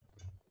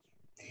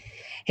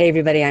Hey,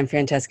 everybody, I'm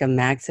Francesca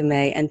Maxime,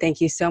 and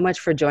thank you so much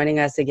for joining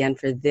us again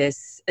for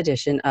this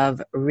edition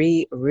of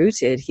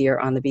Rerooted here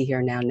on the Be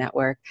Here Now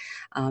Network.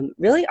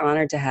 Really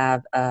honored to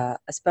have a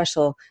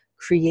special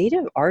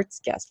creative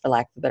arts guest, for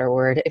lack of a better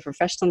word, a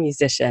professional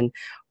musician,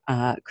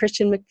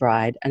 Christian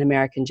McBride, an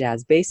American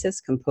jazz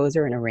bassist,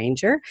 composer, and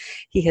arranger.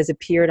 He has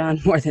appeared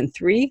on more than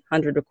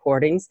 300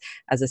 recordings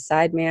as a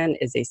sideman,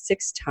 is a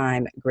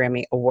 6-time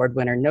Grammy Award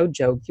winner. No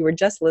joke. You were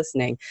just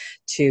listening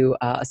to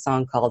a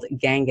song called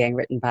Gang Gang,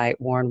 written by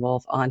Warren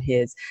Wolf on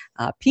his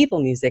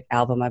People Music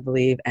album, I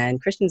believe.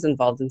 And Christian's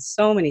involved in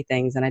so many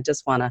things, and I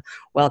just want to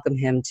welcome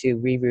him to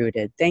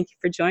Rerooted. Thank you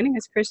for joining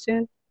us,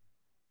 Christian.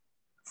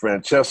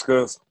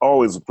 Francesca, it's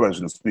always a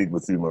pleasure to speak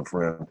with you, my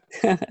friend.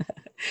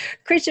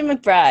 Christian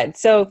McBride.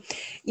 So,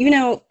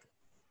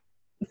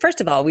 first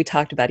of all, we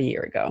talked about a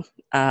year ago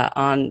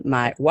on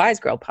my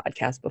Wise Girl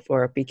podcast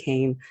before it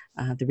became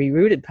the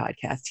Rerooted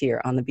podcast here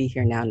on the Be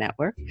Here Now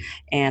Network.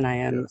 And I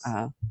am,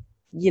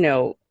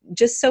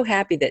 just so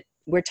happy that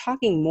we're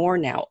talking more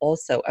now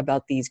also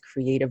about these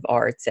creative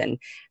arts and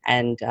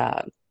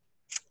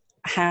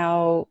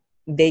how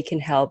they can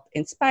help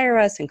inspire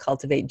us and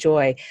cultivate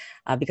joy,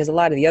 because a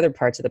lot of the other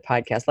parts of the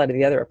podcast, a lot of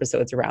the other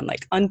episodes around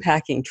like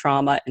unpacking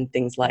trauma and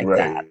things like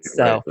that.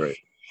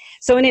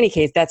 So in any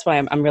case, that's why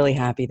I'm really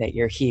happy that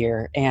you're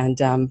here. And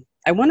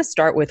I want to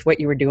start with what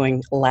you were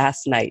doing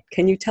last night.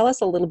 Can you tell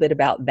us a little bit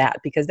about that?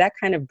 Because that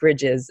kind of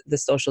bridges the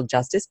social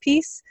justice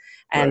piece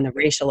and the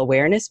racial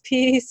awareness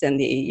piece and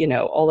the,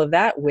 all of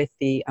that with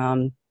the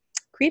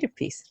creative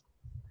piece.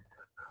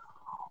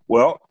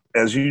 Well,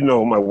 as you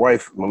know, my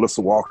wife,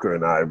 Melissa Walker,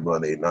 and I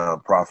run a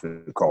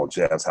nonprofit called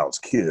Jazz House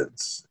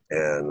Kids.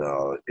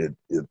 And it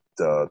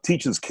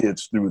teaches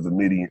kids through the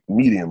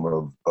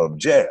medium of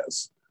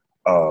jazz,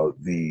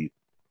 the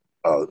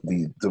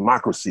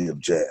democracy of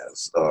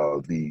jazz,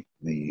 the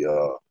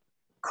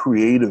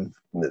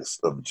creativeness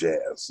of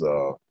jazz,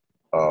 the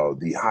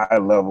high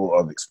level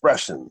of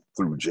expression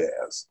through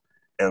jazz.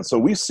 And so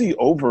we see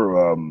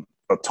over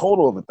a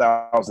total of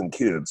 1,000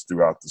 kids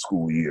throughout the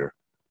school year.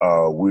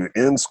 We're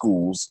in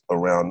schools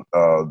around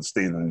the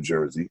state of New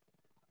Jersey.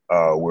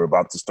 We're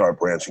about to start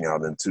branching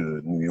out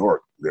into New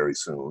York very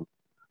soon.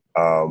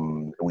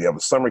 We have a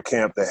summer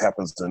camp that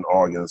happens in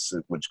August,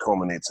 which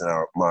culminates in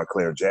our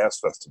Montclair Jazz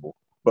Festival.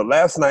 But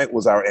last night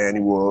was our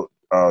annual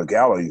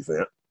gala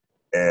event,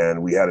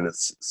 and we had it at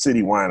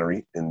City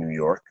Winery in New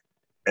York.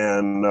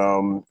 And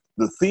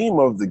the theme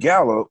of the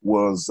gala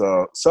was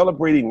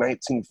celebrating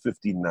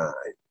 1959.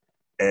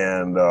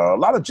 And a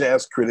lot of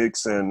jazz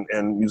critics and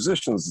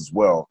musicians as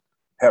well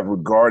have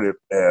regarded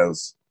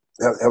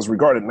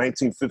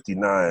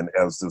 1959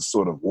 as this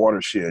sort of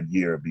watershed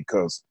year,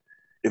 because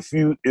if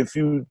you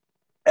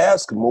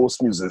ask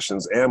most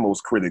musicians and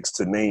most critics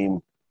to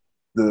name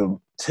the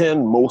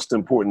 10 most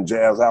important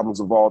jazz albums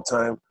of all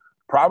time,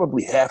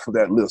 probably half of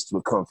that list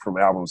would come from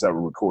albums that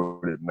were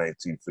recorded in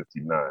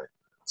 1959.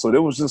 So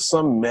there was just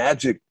some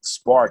magic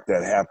spark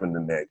that happened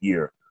in that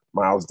year.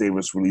 Miles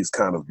Davis released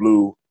Kind of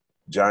Blue.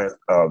 John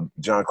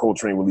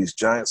Coltrane released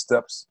Giant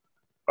Steps.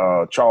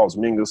 Charles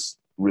Mingus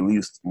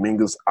released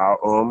Mingus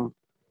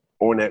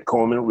Ornette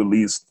Coleman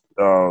released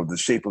The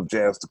Shape of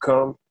Jazz to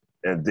Come.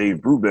 And Dave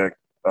Brubeck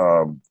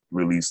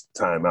released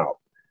Time Out.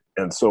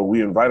 And so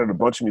we invited a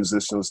bunch of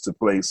musicians to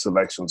play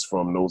selections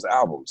from those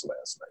albums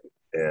last night.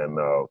 And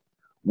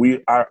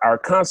our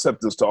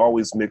concept is to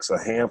always mix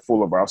a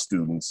handful of our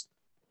students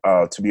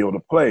to be able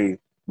to play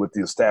with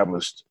the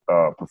established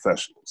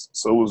professionals.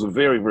 So it was a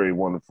very, very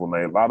wonderful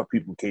night. A lot of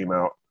people came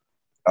out.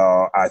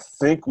 I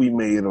think we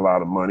made a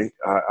lot of money.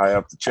 I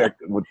have to check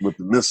with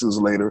the missus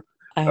later.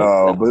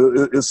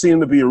 But it seemed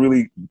to be a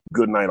really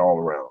good night all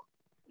around.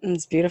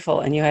 It's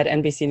beautiful. And you had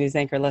NBC News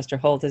anchor Lester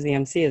Holt as the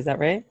MC, is that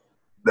right?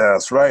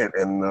 That's right.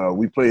 And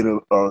we played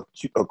a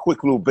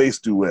quick little bass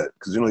duet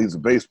because, he's a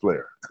bass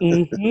player.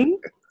 Mm-hmm.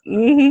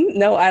 Mm-hmm.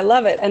 No, I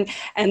love it. And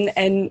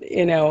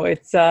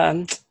it's...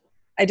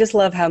 I just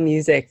love how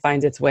music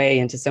finds its way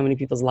into so many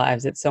people's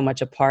lives. It's so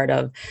much a part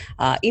of,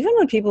 even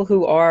when people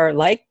who are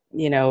like,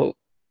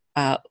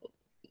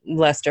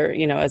 Lester,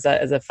 as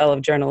a fellow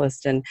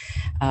journalist and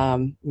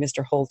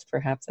Mr. Holt,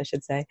 perhaps I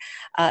should say,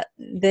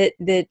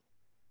 that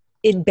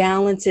it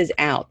balances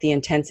out the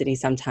intensity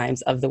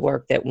sometimes of the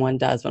work that one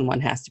does when one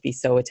has to be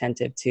so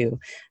attentive to.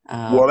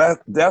 Well,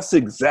 that's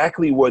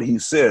exactly what he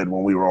said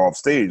when we were off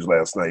stage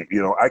last night.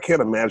 I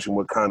can't imagine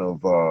what kind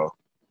of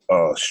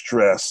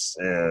stress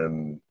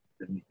and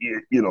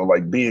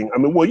like being,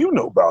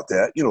 about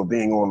that,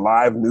 being on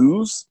live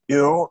news,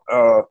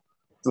 the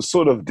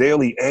sort of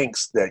daily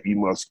angst that you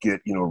must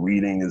get,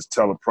 reading his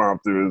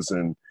teleprompters,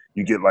 and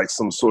you get like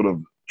some sort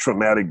of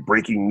traumatic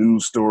breaking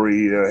news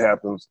story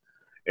happens.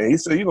 And he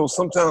said,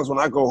 sometimes when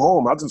I go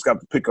home, I just got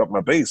to pick up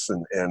my bass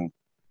and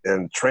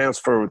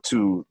transfer it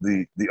to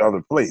the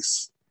other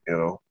place,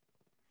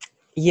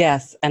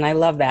 Yes. And I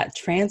love that.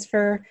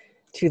 Transfer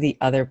to the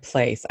other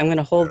place. I'm going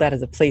to hold that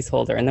as a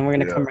placeholder, and then we're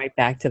going to come right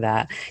back to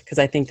that, because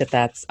I think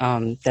that's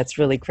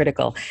really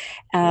critical.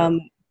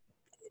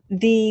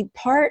 the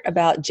part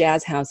about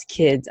Jazz House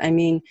Kids, I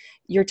mean,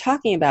 you're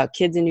talking about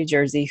kids in New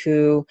Jersey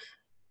who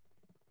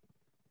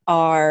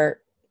are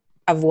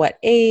of what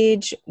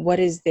age, what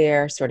is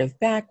their sort of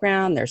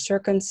background, their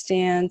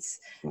circumstance,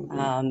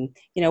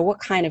 what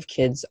kind of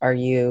kids are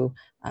you,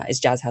 is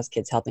Jazz House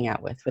Kids helping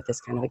out with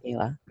this kind of a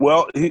gala?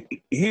 Well,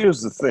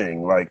 here's the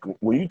thing. Like,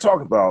 when you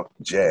talk about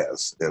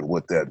jazz and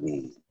what that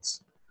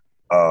means,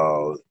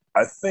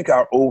 I think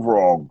our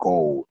overall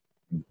goal,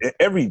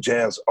 every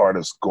jazz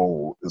artist's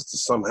goal, is to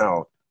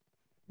somehow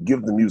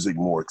give the music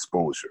more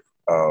exposure,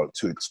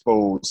 to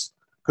expose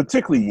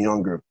particularly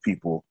younger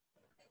people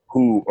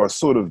who are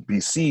sort of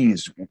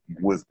besieged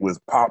with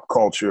pop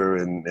culture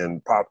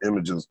and pop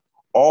images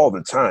all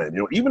the time.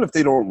 Even if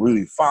they don't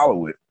really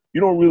follow it, you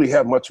don't really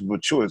have much of a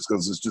choice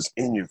because it's just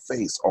in your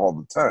face all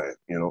the time.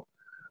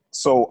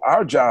 So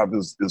our job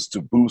is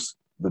to boost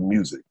the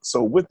music.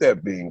 So with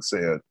that being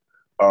said,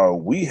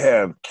 we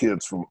have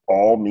kids from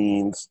all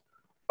means,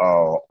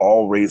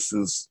 all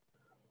races.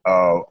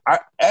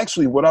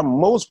 What I'm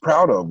most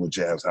proud of with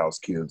Jazz House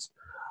Kids,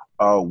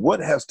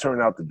 what has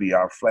turned out to be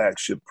our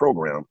flagship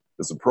program,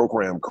 is a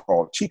program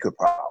called Chica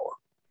Power.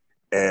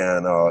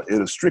 And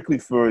it is strictly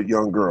for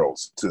young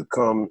girls to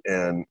come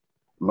and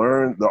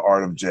learn the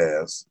art of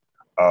jazz,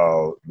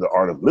 the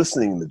art of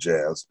listening to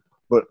jazz,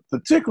 but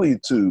particularly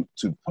to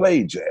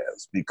play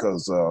jazz,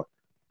 because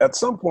at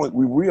some point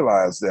we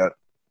realized that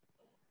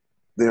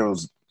there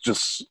was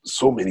just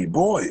so many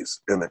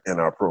boys in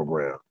our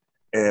program.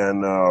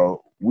 And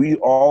we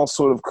all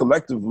sort of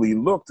collectively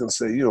looked and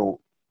said,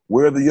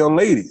 where are the young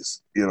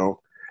ladies,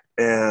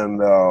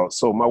 And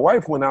so my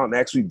wife went out and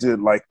actually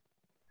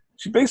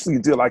she basically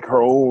did like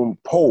her own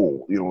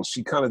poll.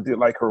 She kind of did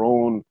like her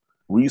own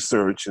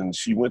research, and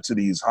she went to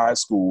these high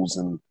schools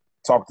and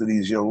talked to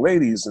these young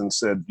ladies and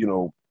said,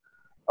 do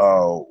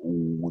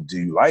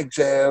you like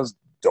jazz?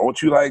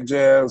 Don't you like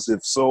jazz?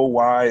 If so,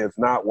 why? If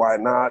not, why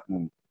not?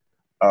 And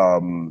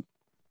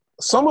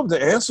some of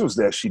the answers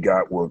that she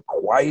got were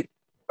quite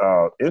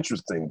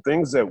interesting,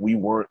 things that we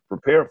weren't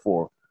prepared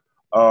for.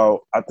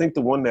 I think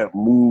the one that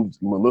moved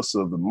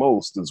Melissa the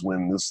most is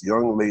when this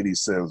young lady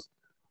says,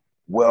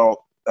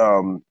 well,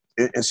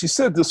 and she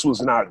said this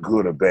was not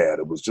good or bad.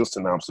 It was just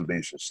an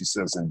observation. She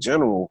says, in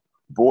general,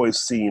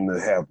 boys seem to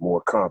have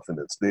more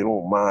confidence. They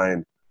don't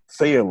mind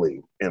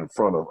failing in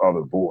front of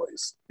other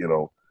boys.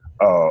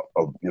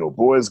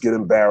 Boys get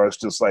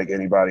embarrassed just like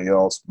anybody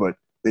else, but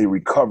they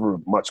recover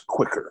much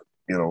quicker.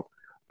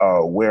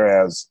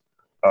 Whereas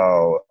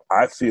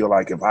I feel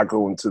like if I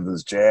go into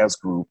this jazz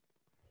group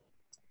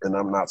and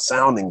I'm not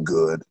sounding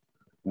good,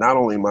 not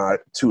only am I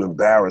too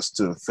embarrassed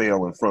to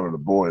fail in front of the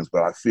boys,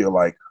 but I feel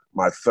like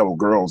my fellow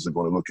girls are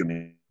going to look at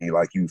me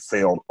like you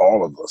failed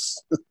all of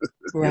us.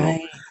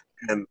 Right.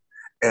 And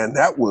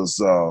that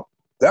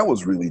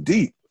was really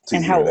deep.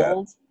 And how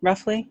old,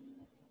 roughly?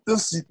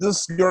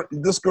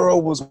 This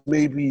girl was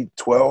maybe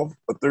 12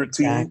 or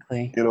 13.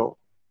 Exactly.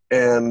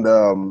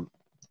 And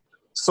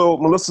so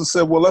Melissa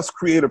said, well, let's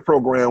create a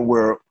program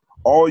where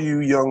all you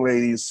young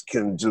ladies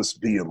can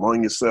just be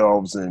among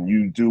yourselves, and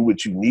you do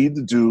what you need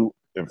to do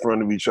in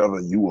front of each other.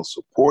 You will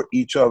support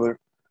each other.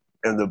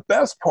 And the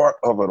best part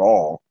of it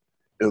all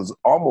is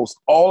almost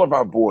all of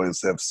our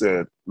boys have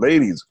said,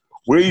 ladies,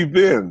 where you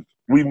been?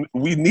 We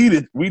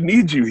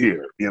need you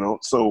here.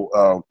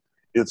 So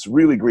it's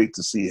really great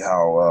to see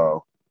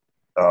how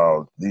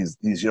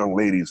these young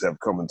ladies have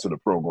come into the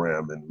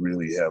program and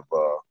really have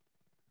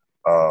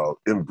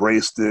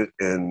embraced it,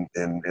 and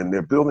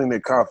they're building their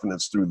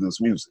confidence through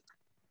this music.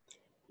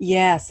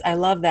 Yes, I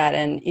love that.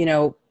 And,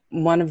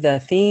 one of the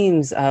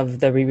themes of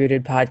the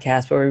Rerooted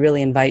podcast, where we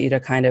really invite you to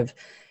kind of,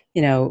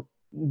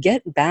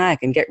 get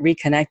back and get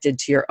reconnected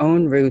to your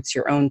own roots,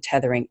 your own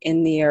tethering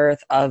in the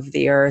earth, of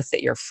the earth,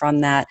 that you're from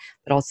that,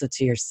 but also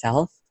to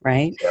yourself,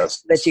 right?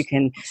 Yes. So that you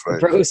can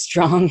grow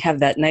strong, have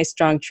that nice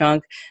strong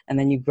trunk, and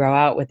then you grow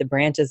out with the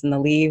branches and the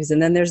leaves,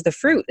 and then there's the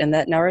fruit, and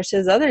that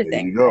nourishes other things.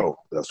 There you go.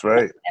 That's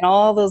right. And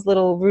all those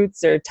little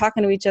roots are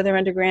talking to each other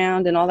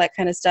underground and all that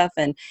kind of stuff,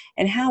 and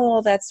how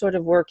all that's sort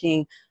of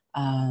working,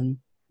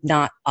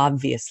 not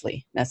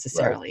obviously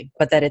necessarily,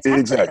 but that it's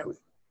exactly happening,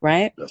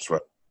 right? That's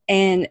right.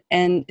 And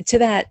to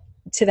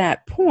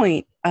that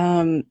point,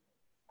 Carol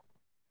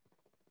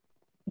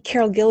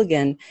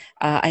Gilligan,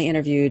 I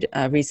interviewed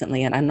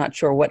recently, and I'm not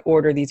sure what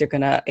order these are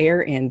going to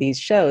air in, these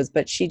shows,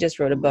 but she just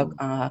wrote a book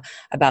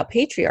about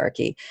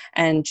patriarchy.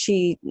 And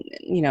she,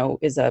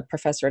 is a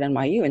professor at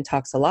NYU and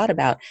talks a lot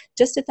about,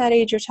 just at that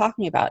age you're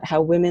talking about,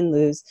 how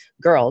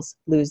girls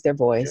lose their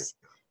voice.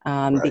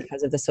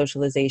 Because of the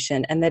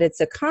socialization, and that it's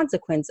a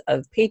consequence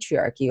of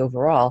patriarchy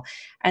overall,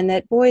 and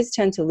that boys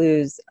tend to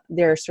lose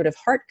their sort of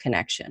heart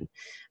connection,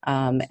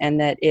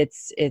 and that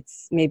it's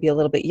maybe a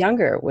little bit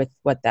younger with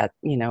what that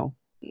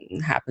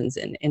happens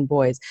in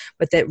boys,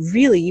 but that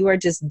really you are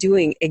just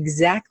doing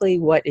exactly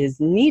what is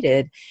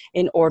needed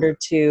in order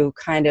to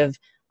kind of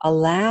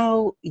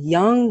allow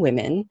young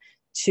women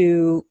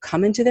to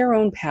come into their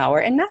own power,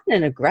 and not in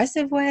an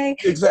aggressive way.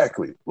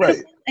 Exactly.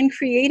 Right. And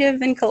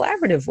creative and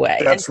collaborative way.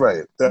 That's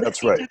right.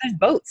 That's right. Each other's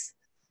boats.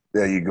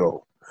 There you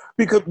go.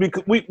 because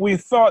we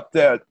thought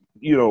that,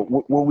 you know,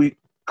 when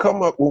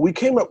we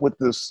came up with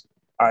this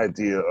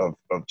idea of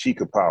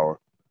Chica Power,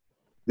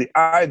 the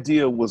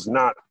idea was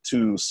not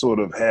to sort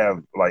of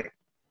have like,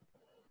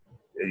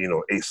 you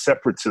know, a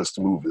separatist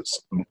movement,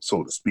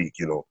 so to speak.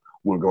 You know,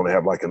 we're going to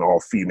have like an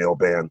all-female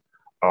band,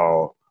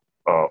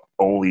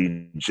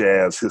 only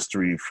jazz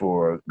history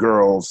for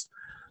girls.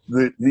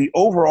 The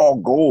overall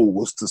goal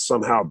was to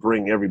somehow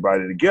bring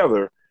everybody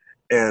together.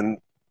 And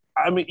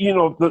I mean, you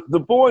know, the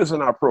boys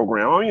in our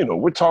program, you know,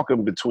 we're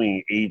talking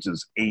between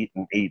ages 8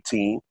 and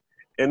 18.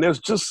 And there's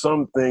just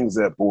some things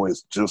that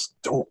boys just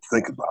don't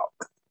think about,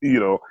 you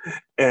know.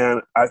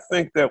 And I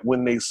think that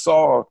when they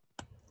saw,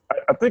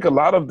 I think a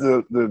lot of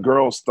the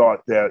girls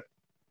thought that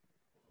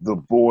the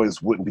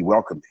boys wouldn't be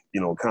welcoming,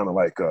 you know, kind of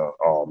like,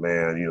 oh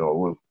man, you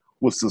know,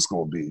 what's this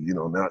going to be? You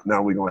know,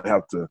 now we're going to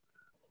have to,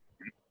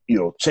 you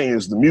know,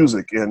 change the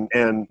music. And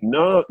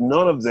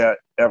none of that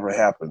ever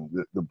happened.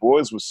 The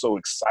boys were so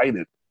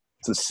excited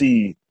to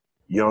see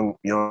young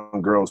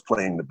girls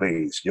playing the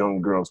bass,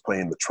 young girls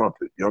playing the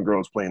trumpet, young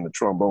girls playing the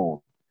trombone.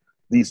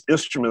 These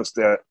instruments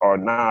that are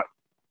not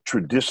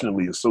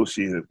traditionally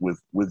associated with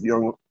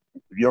young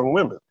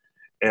women.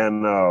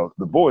 And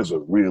the boys are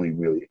really,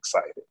 really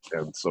excited.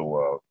 And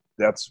so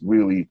that's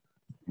really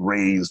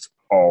raised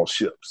all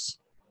ships.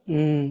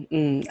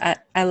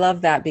 I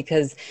love that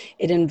because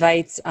it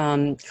invites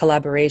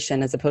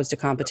collaboration as opposed to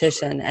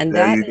competition. Right. And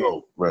there that you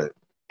go. Right.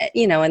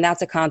 you know, and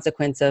that's a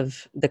consequence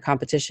of the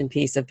competition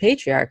piece of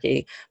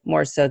patriarchy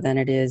more so than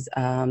it is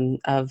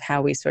of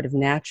how we sort of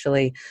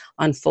naturally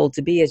unfold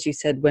to be, as you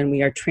said, when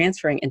we are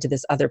transferring into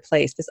this other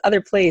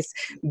place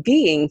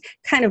being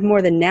kind of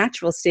more the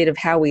natural state of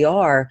how we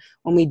are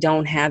when we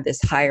don't have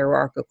this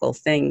hierarchical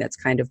thing that's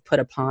kind of put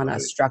upon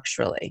us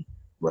structurally.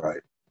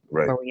 Right.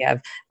 Where we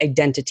have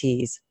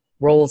identities,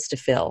 roles to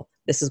fill.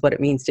 This is what it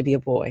means to be a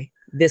boy.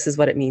 This is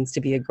what it means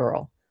to be a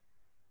girl.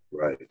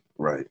 Right.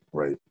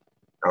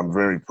 I'm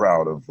very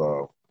proud of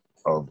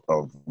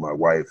my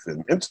wife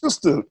and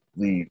just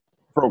the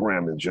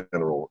program in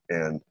general.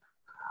 And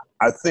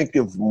I think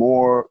if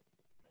more,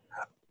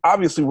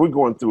 obviously we're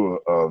going through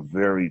a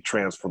very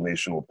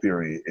transformational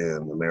period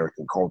in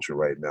American culture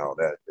right now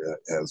that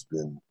has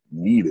been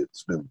needed.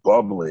 It's been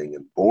bubbling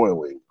and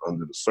boiling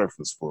under the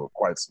surface for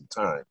quite some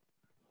time.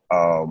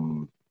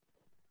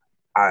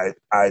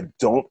 I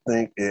don't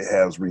think it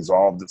has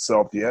resolved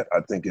itself yet.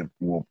 I think it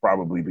will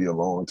probably be a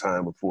long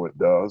time before it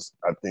does.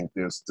 I think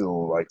there's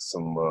still like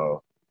some,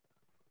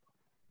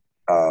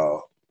 I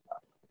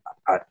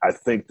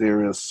think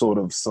there is sort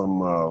of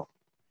some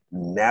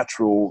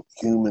natural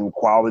human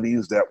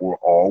qualities that will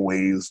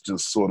always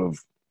just sort of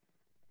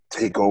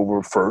take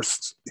over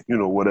first, you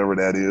know, whatever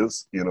that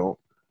is, you know.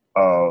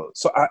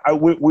 So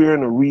we're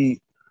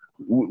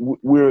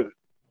in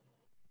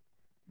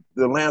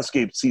the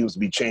landscape seems to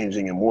be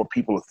changing and more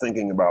people are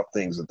thinking about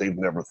things that they've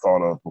never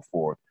thought of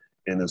before.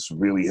 And it's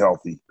really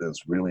healthy.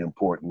 It's really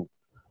important.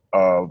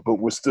 But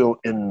we're still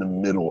in the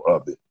middle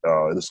of it.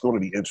 It's going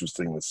to be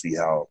interesting to see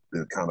how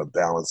it kind of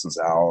balances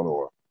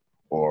out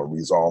or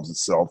resolves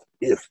itself,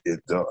 if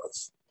it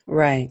does.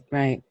 Right.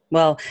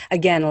 Well,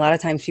 again, a lot of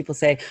times people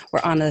say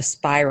we're on a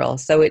spiral.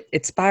 So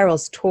it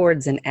spirals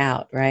towards and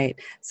out, right?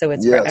 So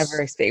it's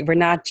forever. We're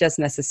not just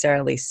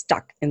necessarily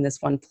stuck in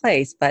this one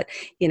place, but,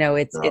 you know,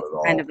 it's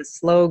kind of a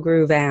slow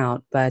groove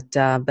out, but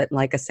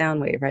like a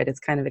sound wave, right? It's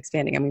kind of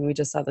expanding. I mean, we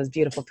just saw those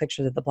beautiful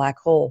pictures of the black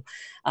hole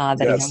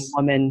that a young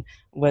woman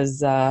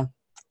was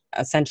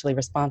essentially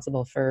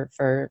responsible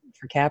for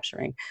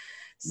capturing.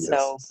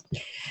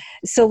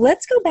 So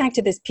let's go back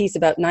to this piece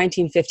about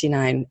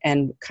 1959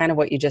 and kind of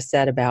what you just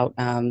said about,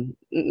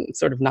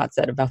 sort of not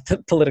said about the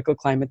political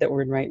climate that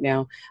we're in right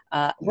now.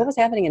 What was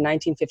happening in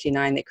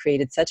 1959 that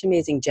created such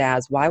amazing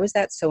jazz? Why was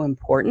that so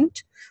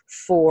important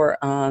for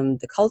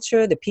the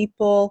culture, the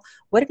people?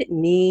 What did it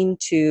mean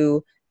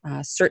to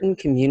certain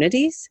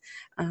communities?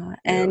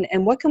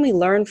 And what can we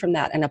learn from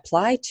that and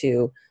apply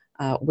to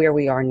where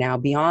we are now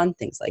beyond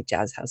things like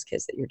Jazz House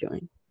Kids that you're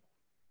doing?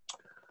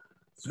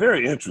 It's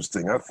very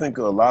interesting. I think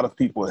a lot of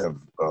people have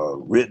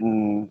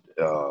written,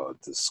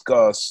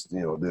 discussed, you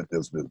know,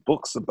 there's been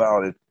books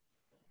about it.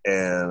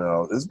 And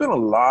there's been a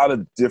lot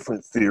of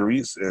different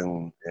theories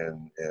and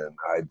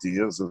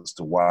ideas as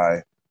to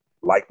why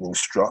lightning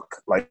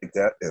struck like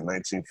that in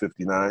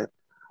 1959.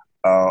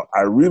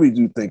 I really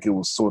do think it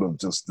was sort of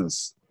just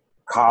this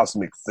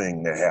cosmic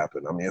thing that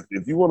happened. I mean,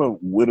 if you want to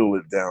whittle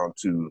it down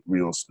to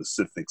real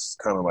specifics,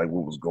 kind of like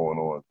what was going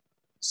on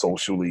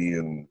socially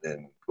and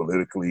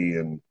politically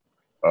and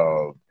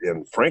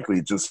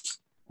frankly, just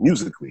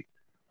musically.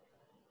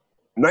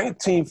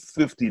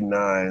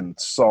 1959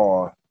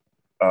 saw,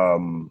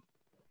 if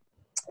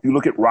you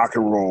look at rock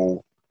and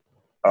roll,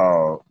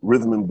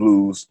 rhythm and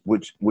blues,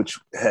 which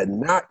had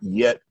not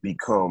yet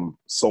become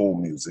soul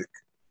music.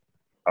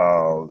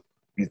 You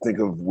think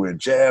of where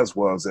jazz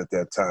was at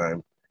that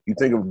time. You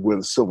think of where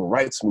the civil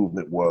rights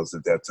movement was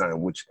at that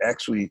time, which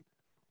actually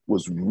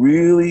was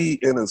really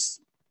in its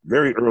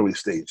very early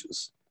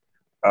stages.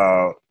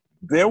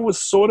 There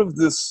was sort of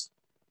this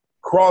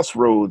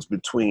crossroads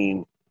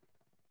between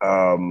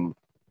the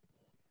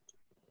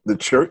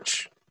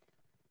church,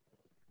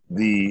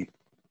 the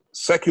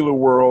secular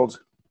world,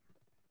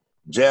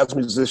 jazz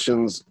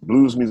musicians,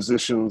 blues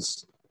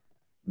musicians,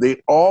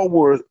 they all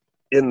were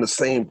in the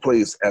same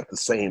place at the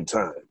same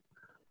time.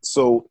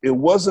 So it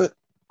wasn't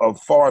a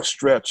far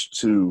stretch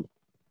to,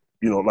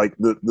 like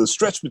the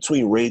stretch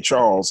between Ray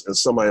Charles and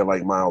somebody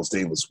like Miles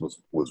Davis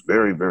was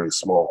very, very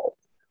small,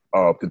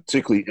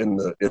 particularly in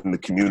the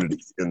community,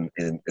 in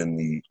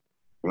the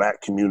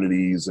Black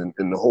communities and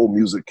in the whole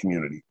music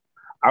community.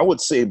 I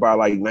would say by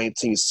like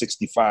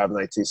 1965,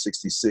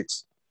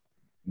 1966,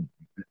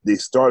 they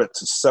started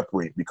to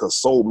separate because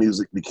soul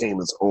music became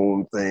its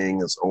own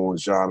thing, its own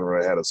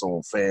genre, had its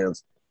own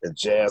fans, and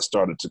jazz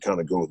started to kind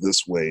of go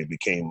this way,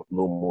 became a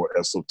little more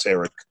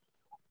esoteric,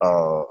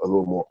 a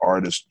little more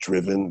artist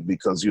driven,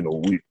 because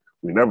we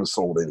never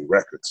sold any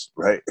records,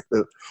 right?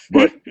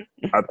 But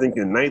I think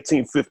in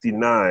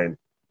 1959,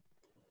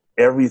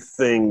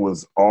 everything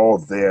was all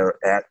there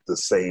at the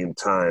same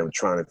time,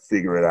 trying to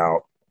figure it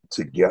out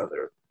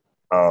together.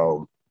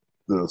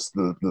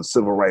 The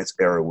civil rights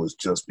era was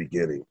just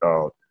beginning.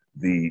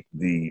 The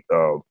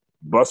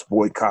bus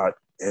boycott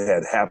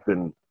had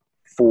happened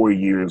 4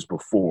 years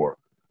before.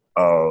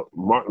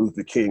 Martin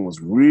Luther King was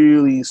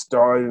really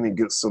starting to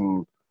get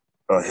some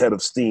head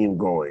of steam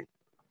going.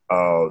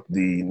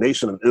 The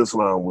Nation of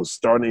Islam was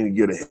starting to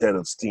get a head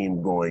of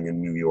steam going in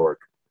New York.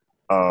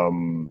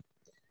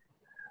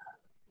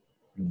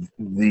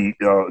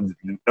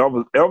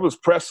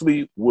 Elvis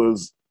Presley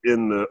was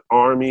in the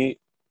Army.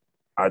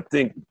 I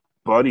think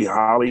Buddy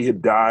Holly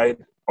had died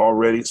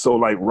already. So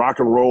like rock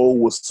and roll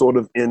was sort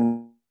of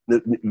in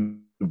the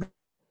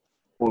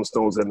Rolling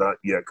Stones had not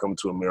yet come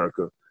to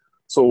America.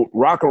 So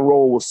rock and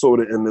roll was sort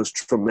of in this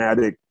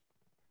traumatic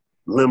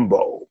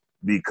limbo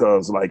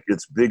because like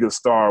its biggest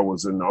star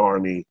was in the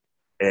Army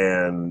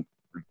and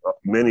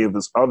many of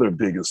its other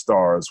biggest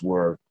stars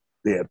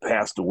they had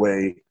passed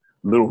away.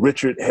 Little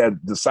Richard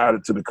had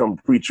decided to become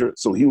a preacher,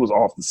 so he was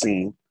off the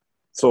scene.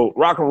 So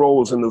rock and roll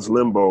was in this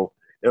limbo,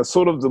 and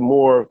sort of the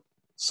more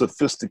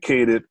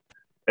sophisticated,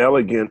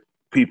 elegant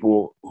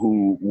people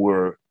who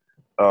were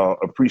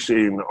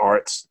appreciating the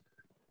arts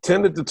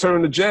tended to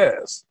turn to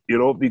jazz,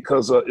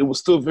 because it was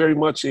still very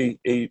much a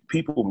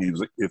people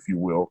music, if you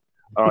will.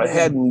 It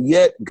hadn't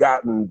yet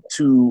gotten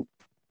too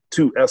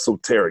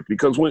esoteric,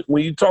 because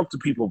when you talk to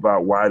people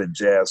about why did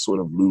jazz sort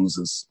of lose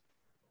its,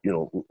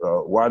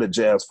 why did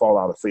jazz fall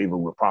out of favor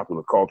with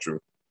popular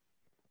culture?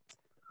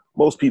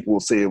 Most people will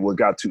say, well, it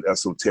got too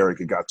esoteric,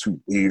 it got too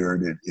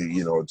weird, it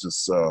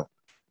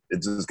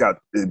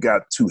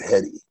got too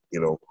heady,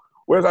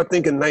 Whereas I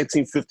think in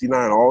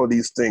 1959, all of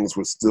these things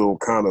were still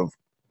kind of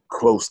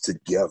close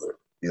together,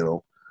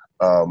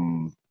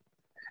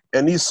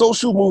 and these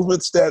social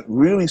movements that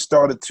really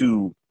started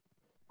to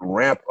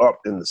ramp up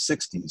in the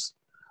 60s,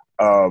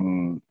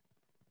 the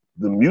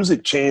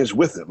music changed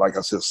with it. Like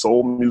I said,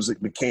 soul music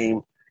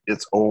became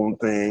its own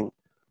thing.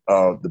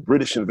 The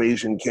British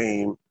invasion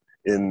came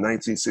in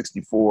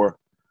 1964.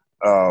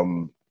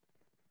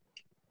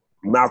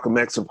 Malcolm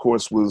X, of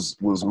course, was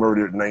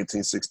murdered in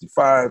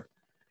 1965.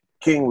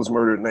 King was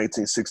murdered in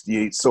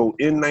 1968. So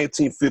in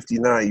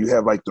 1959, you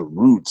have like the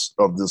roots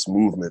of this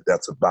movement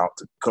that's about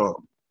to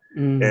come.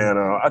 Mm. And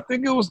I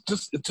think it's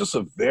just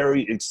a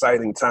very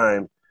exciting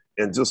time.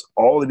 And just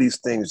all of these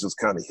things just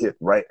kind of hit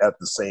right at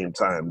the same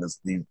time.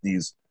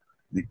 These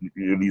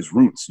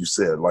roots, you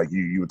said, like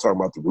you were talking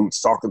about the roots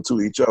talking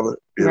to each other.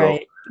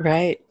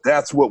 Right.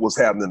 That's what was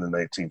happening in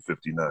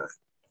 1959.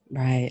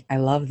 Right. I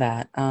love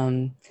that.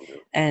 And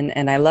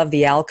I love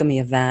the alchemy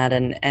of that.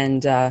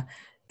 And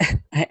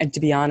to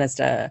be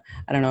honest, I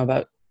don't know,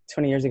 about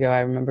 20 years ago,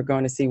 I remember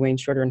going to see Wayne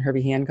Shorter and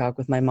Herbie Hancock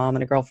with my mom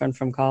and a girlfriend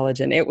from college,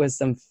 and it was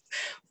some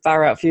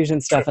far out fusion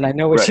stuff. And I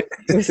know what it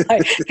was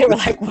like. They were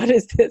like, "What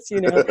is this?"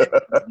 You didn't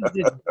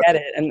get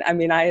it. And I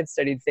mean, I had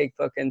studied fake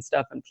book and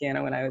stuff and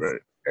piano when I was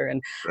younger,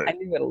 and I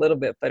knew it a little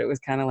bit, but it was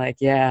kind of like,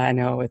 yeah, I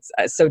know. It's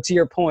so to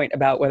your point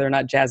about whether or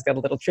not jazz got a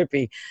little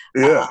trippy,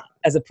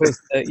 as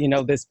opposed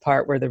to this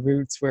part where the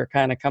roots were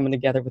kind of coming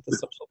together with the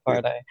social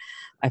part.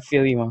 I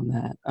feel you on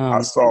that.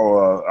 I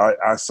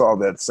saw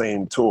that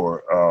same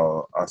tour.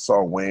 I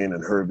saw Wayne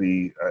and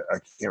Herbie. I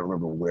can't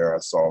remember where I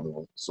saw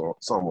them. Saw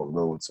them on the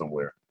road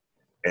somewhere.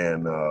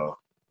 And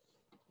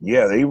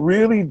they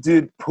really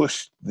did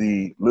push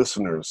the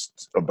listeners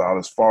about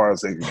as far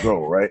as they could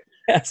go, right?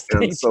 Yes,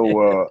 and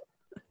so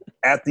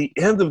at the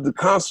end of the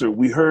concert,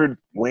 we heard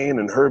Wayne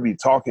and Herbie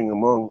talking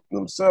among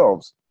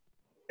themselves,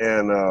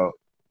 and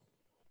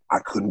I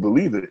couldn't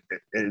believe it.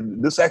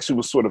 This actually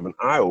was sort of an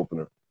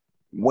eye-opener.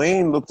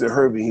 Wayne looked at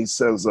Herbie. He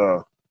says,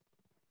 I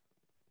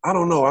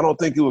don't know. I don't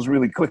think it was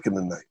really clicking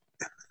tonight.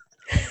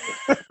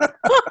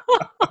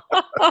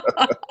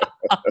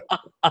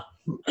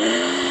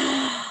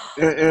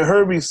 and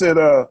Herbie said,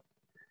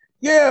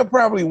 it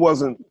probably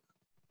wasn't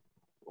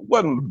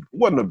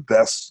the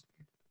best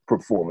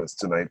performance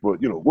tonight, but,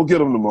 we'll get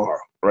them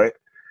tomorrow, right?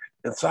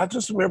 And so I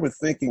just remember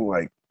thinking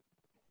like,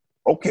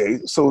 okay,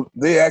 so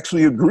they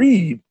actually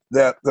agreed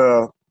that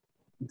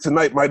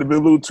tonight might have been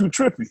a little too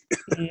trippy.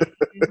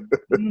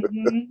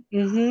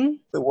 Mm-hmm.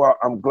 Well,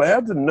 I'm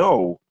glad to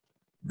know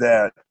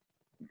that,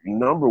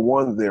 number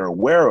one, they're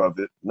aware of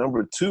it.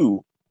 Number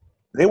two,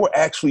 they were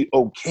actually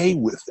okay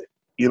with it.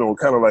 You know,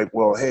 kind of like,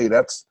 well, hey,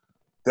 that's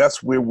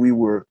where we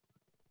were,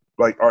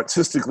 like,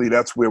 artistically,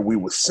 that's where we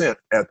were sent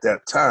at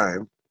that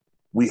time.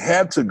 We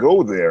had to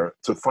go there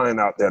to find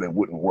out that it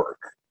wouldn't work.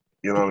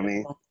 You know what I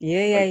mean?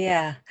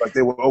 Yeah. Like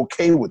they were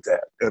okay with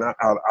that, and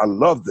I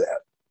love that.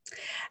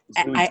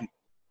 It's really deep.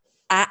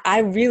 I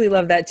really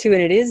love that too,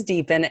 and it is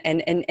deep,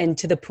 and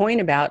to the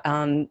point about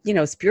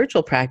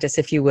spiritual practice,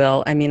 if you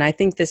will. I mean, I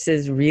think this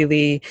is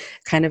really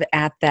kind of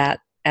at that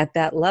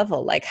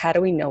level. Like, how do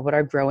we know what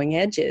our growing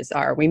edges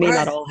are? We may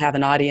not all have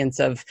an audience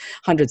of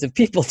hundreds of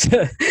people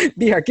to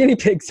be our guinea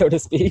pig, so to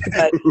speak,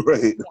 but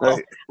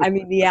right. I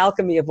mean, the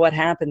alchemy of what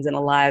happens in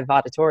a live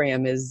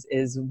auditorium is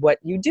what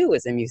you do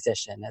as a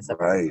musician, as a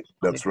right.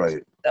 That's musician.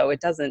 right. So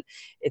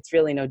it's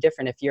really no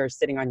different if you're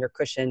sitting on your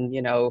cushion,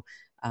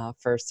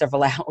 for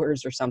several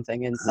hours or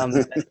something in some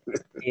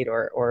state,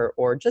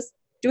 or just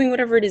doing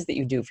whatever it is that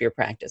you do for your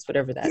practice,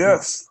 whatever that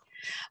yes.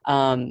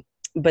 is.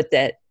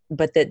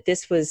 But that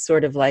this was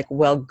sort of like,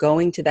 well,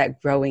 going to that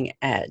growing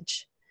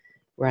edge,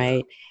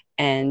 right?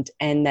 And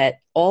that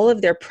all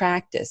of their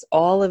practice,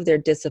 all of their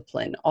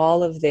discipline,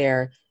 all of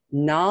their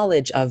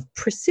knowledge of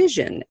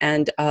precision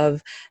and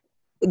of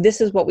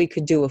this is what we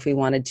could do if we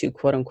wanted to,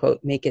 quote unquote,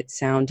 make it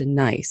sound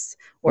nice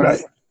or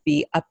right.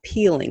 be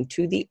appealing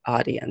to the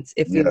audience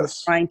if we were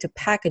Yes. trying to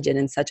package it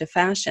in such a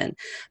fashion.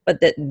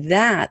 But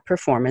that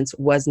performance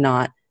was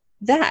not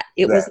that.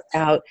 It was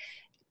about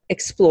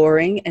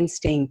exploring and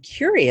staying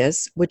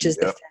curious, which is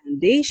the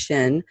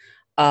foundation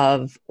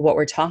of what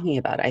we're talking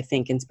about, I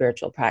think, in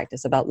spiritual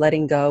practice, about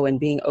letting go and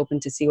being open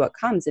to see what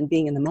comes and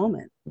being in the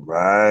moment.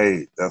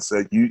 Right. That's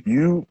it.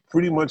 You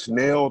pretty much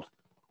nailed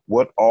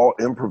what all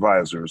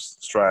improvisers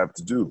strive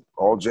to do.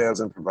 All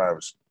jazz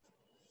improvisers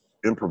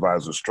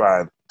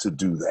strive to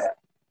do that.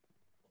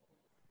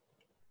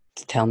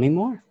 Tell me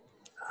more.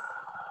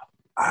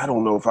 I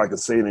don't know if I could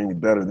say it any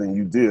better than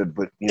you did,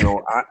 but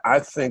I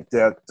think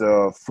that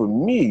for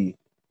me,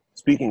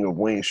 speaking of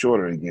Wayne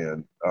Shorter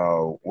again,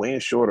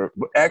 Wayne Shorter,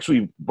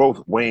 actually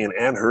both Wayne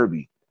and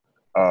Herbie,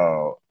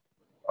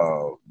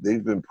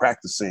 they've been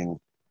practicing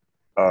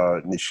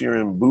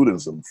Nichiren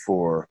Buddhism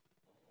for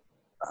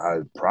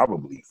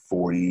probably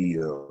 40,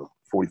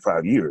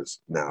 45 years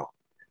now.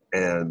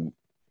 And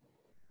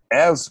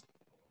as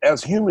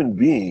human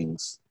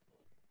beings,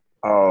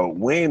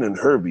 Wayne and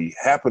Herbie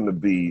happen to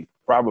be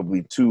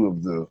probably two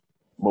of the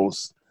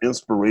most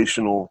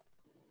inspirational,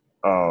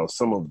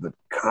 some of the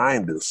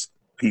kindest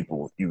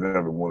people you've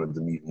ever wanted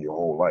to meet in your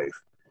whole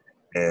life.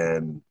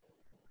 And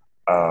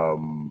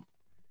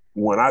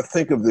when I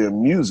think of their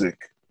music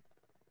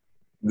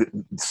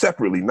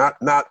separately, not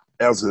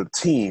as a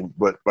team,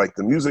 but like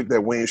the music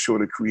that Wayne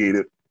Shorter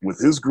created with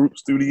his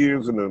groups through the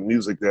years and the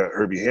music that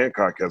Herbie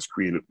Hancock has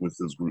created with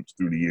his groups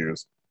through the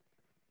years,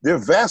 they're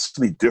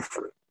vastly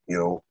different,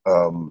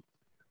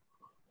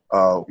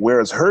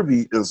 whereas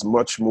Herbie is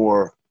much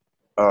more,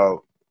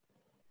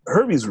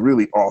 Herbie's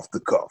really off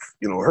the cuff.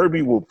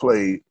 Herbie will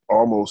play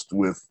almost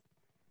with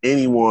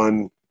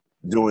anyone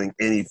doing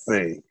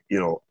anything.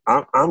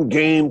 I'm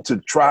game to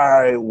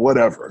try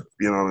whatever,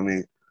 you know what I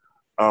mean?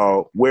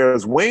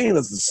 Whereas Wayne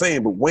is the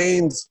same, but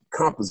Wayne's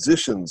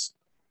compositions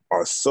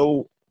are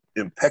so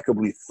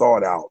impeccably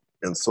thought out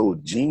and so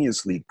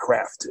geniusly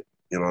crafted,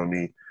 you know what I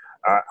mean?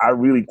 I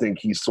really think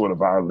he's sort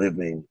of our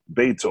living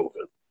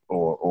Beethoven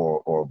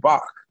or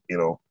Bach,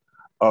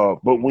 but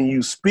when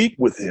you speak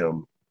with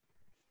him,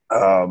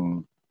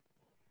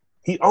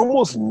 he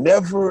almost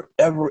never,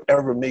 ever,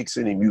 ever makes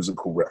any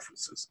musical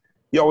references.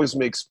 He always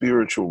makes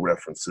spiritual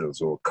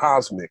references or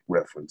cosmic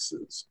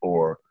references,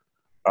 or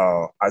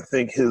I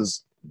think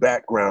his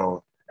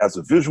background as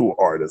a visual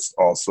artist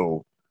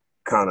also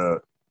kind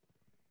of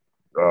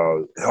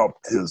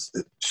helped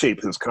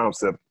shape his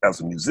concept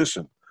as a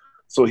musician.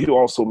 So he'll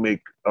also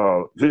make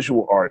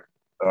visual art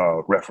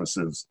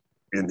references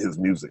in his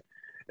music.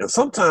 And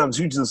sometimes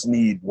you just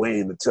need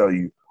Wayne to tell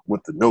you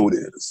what the note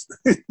is.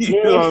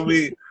 You know what I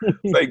mean?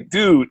 Like,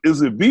 dude,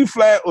 is it B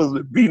flat or is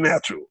it B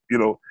natural?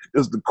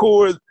 Is the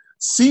chord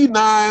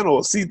C9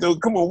 or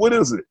C3? Come on, what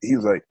is it?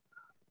 He's like,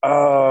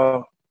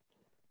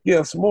 yeah,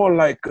 it's more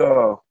like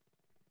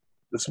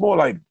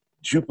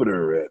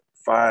Jupiter at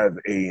 5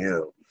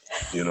 a.m.,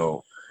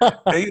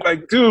 And he's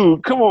like,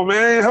 dude, come on,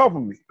 man, ain't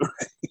helping me.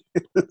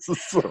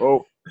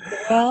 So,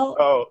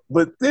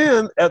 but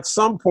then at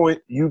some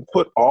point you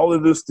put all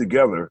of this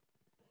together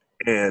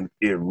and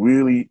it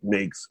really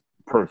makes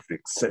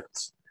perfect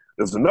sense.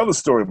 There's another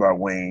story about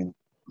Wayne.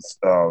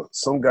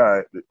 Some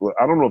guy, well,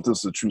 I don't know if this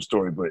is a true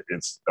story, but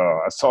it's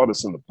I saw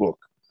this in the book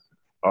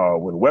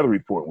when Weather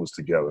Report was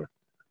together.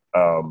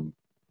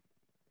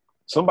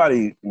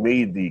 Somebody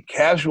made the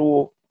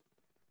casual,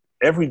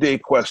 everyday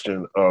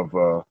question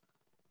of,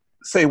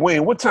 say,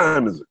 Wayne, what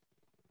time is it?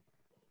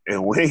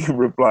 And Wayne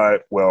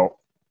replied, well,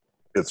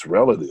 it's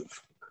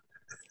relative.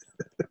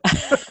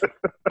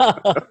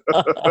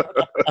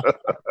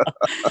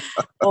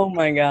 Oh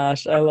my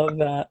gosh, I love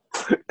that.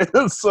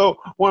 And so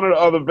one of the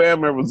other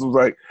band members was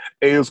like,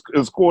 "Hey, it's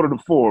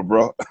 3:45,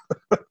 bro."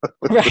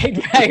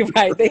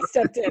 Right. They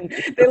stepped in.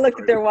 They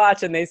looked at their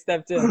watch and they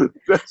stepped in.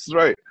 That's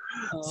right.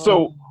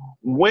 So Oh,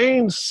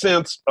 Wayne's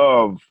sense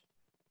of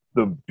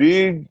the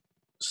big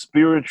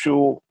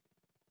spiritual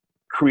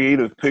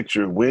creative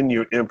picture when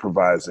you're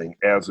improvising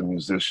as a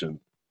musician,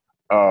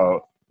 uh,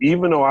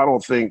 even though I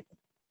don't think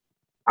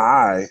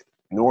I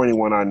nor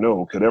anyone I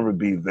know could ever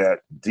be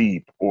that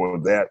deep or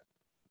that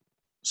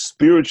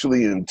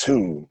spiritually in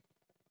tune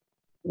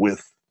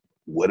with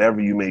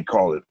whatever you may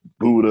call it,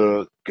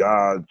 Buddha,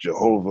 God,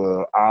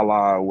 Jehovah,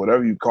 Allah,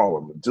 whatever you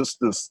call them, just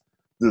this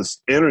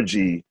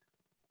energy,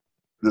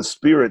 the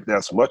spirit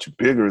that's much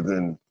bigger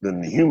than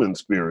the human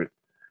spirit.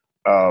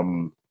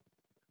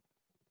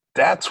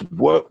 That's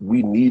what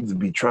we need to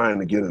be trying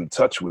to get in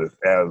touch with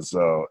as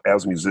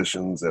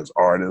musicians, as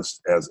artists,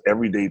 as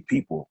everyday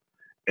people.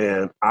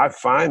 And I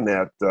find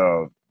that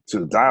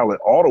to dial it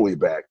all the way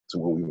back to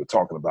what we were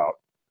talking about,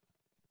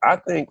 I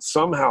think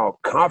somehow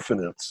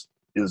confidence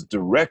is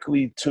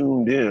directly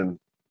tuned in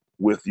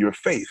with your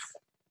faith.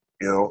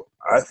 You know,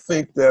 I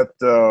think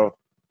that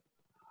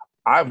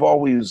I've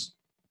always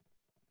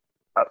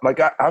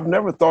I've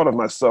never thought of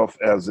myself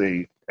as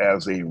a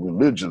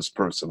religious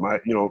person.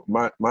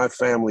 My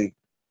family,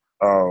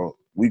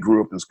 we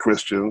grew up as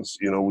Christians.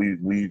 You know,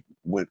 we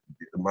went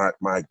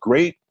my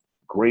great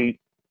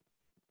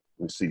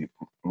let me see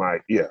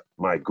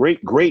my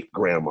great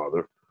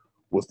grandmother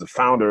was the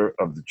founder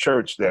of the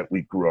church that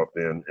we grew up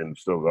in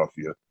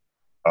Philadelphia,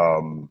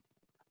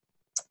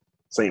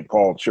 St.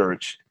 Paul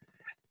Church.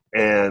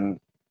 But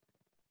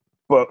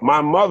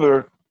my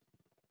mother,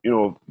 you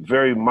know,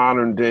 very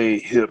modern day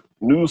hip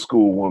new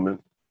school woman,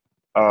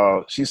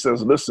 she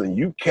says, listen,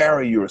 you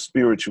carry your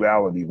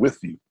spirituality with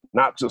you,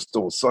 not just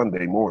on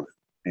Sunday morning,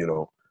 you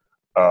know.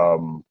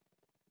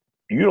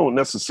 You don't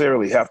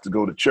necessarily have to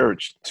go to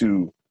church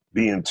to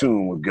be in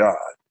tune with God,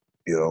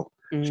 you know.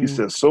 She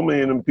says so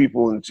many of them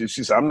people, and she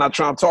said, I'm not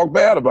trying to talk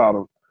bad about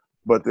them,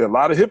 but there are a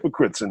lot of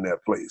hypocrites in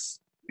that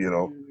place, you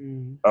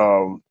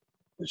know.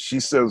 She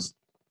says,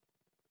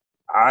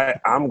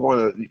 I'm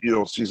going to, you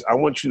know, I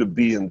want you to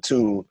be in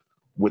tune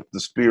with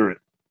the spirit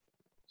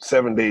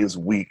 7 days a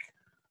week,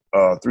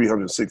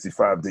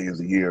 365 days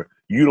a year.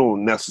 You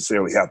don't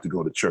necessarily have to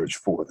go to church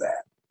for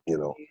that, you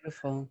know.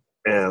 beautiful.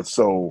 And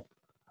so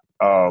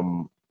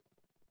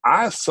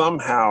I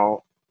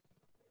somehow,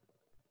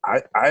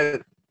 I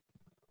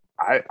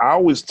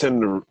always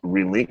tend to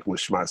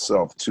relinquish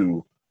myself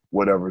to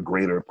whatever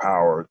greater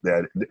power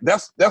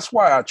that's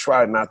why I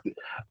try not to.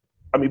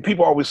 I mean,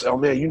 people always say, oh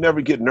man, you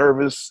never get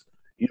nervous.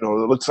 You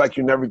know, it looks like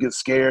you never get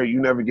scared. You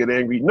never get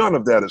angry. None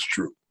of that is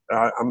true.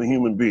 I'm a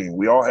human being.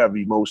 We all have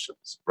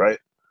emotions, right?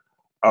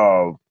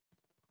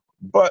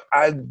 But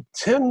I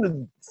tend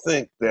to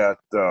think that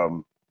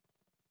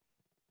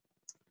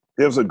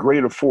there's a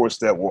greater force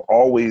that will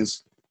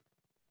always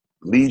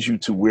lead you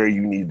to where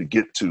you need to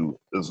get to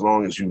as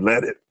long as you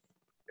let it.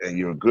 And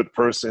you're a good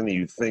person and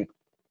you think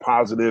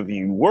positive and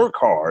you work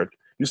hard.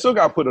 You still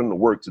got to put in the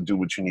work to do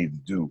what you need to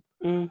do.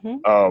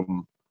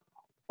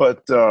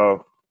 But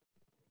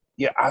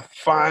yeah, I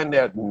find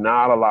that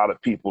not a lot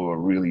of people are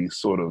really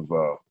sort of,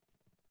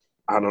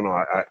 I don't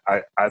know.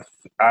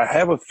 I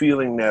have a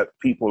feeling that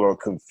people are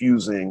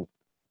confusing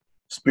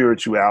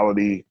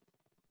spirituality,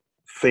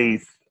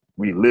 faith,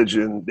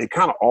 religion. They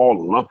kind of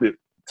all lump it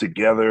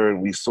together,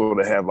 and we sort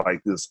of have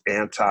like this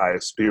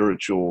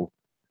anti-spiritual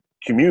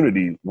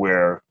community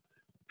where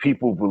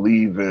people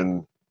believe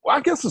in. Well,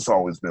 I guess it's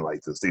always been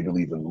like this. They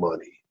believe in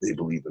money. They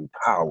believe in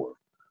power.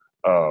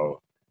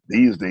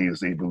 These days,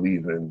 they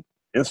believe in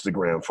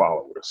Instagram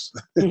followers.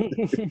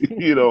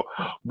 You know,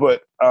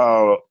 but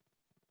I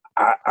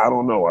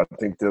don't know. I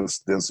think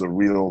there's a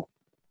real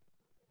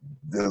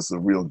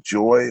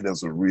joy.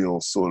 There's a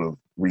real sort of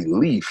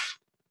relief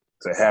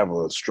to have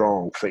a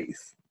strong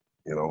faith,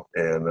 you know,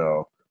 and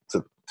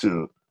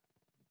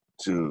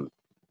to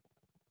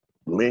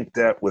link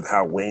that with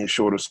how Wayne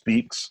Shorter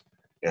speaks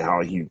and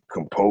how he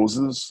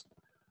composes.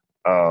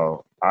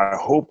 I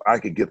hope I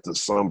could get to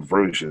some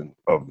version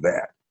of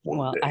that.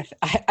 Well,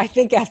 I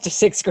think after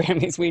 6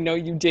 Grammys, we know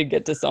you did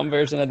get to some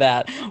version of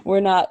that.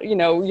 We're not, you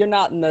know, you're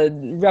not in the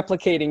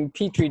replicating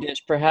petri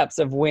dish, perhaps,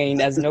 of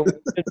Wayne as no one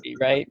should be,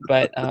 right?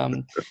 But,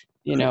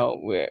 you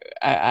know,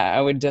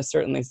 I would just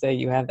certainly say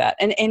you have that.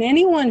 And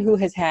anyone who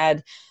has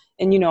had,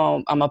 and, you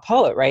know, I'm a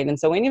poet, right? And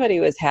so anybody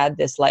who has had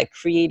this like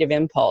creative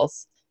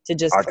impulse to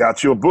just. I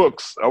got your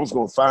books. I'm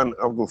gonna find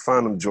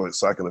them joints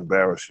so I can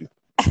embarrass you.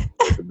 I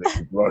can make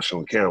you blush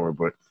on camera,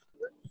 but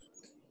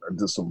I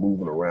did some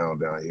moving around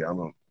down here.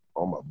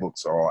 All my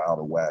books are all out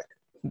of whack.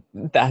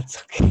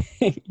 That's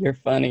okay. You're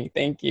funny.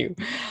 Thank you.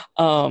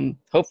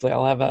 Hopefully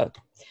I'll have a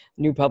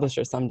new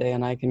publisher someday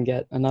and I can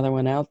get another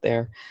one out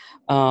there.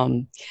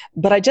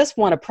 But I just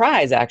won a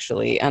prize,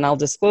 actually, and I'll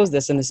disclose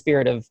this in the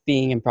spirit of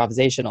being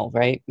improvisational,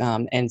 right?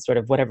 And sort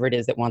of whatever it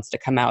is that wants to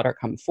come out or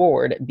come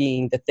forward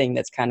being the thing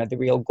that's kind of the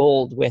real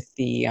gold with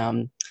the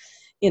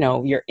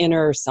your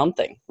inner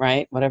something,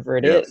 right? Whatever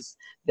it Yes. is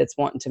that's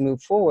wanting to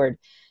move forward.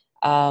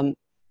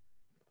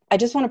 I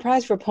just won a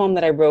prize for a poem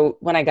that I wrote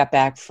when I got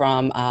back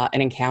from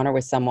an encounter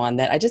with someone,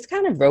 that I just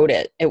kind of wrote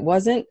it. It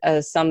wasn't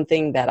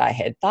something that I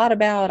had thought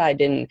about. I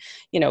didn't,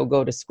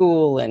 go to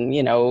school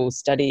and,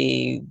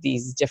 study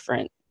these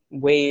different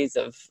ways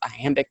of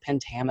iambic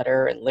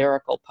pentameter and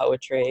lyrical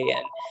poetry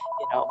and,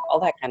 all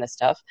that kind of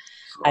stuff.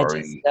 I just,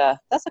 Sorry.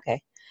 that's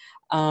okay.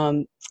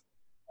 Um,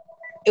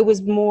 it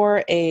was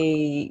more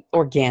a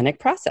organic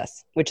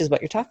process, which is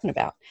what you're talking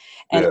about,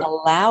 and Yeah.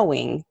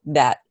 allowing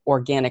that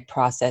organic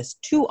process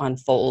to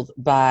unfold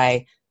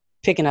by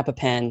picking up a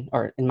pen,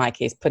 or in my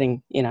case,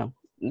 putting,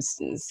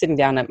 sitting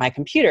down at my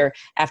computer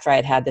after I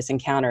had had this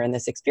encounter and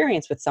this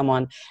experience with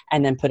someone,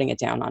 and then putting it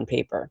down on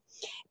paper.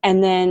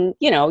 And then,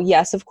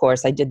 yes, of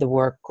course, I did the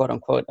work, quote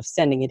unquote, of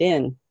sending it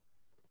in,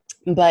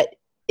 but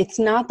it's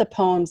not the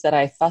poems that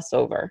I fuss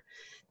over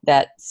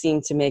that seem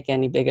to make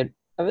any big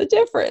of a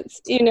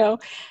difference.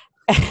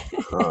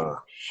 Uh,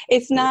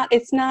 It's not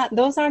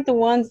those aren't the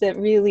ones that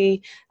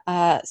really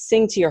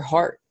sing to your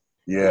heart.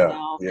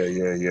 yeah.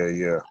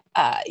 Yeah.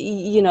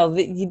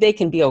 They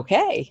can be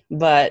okay,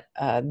 but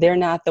they're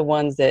not the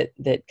ones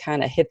that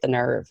kind of hit the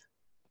nerve.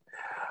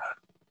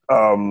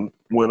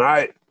 When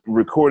I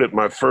recorded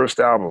my first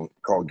album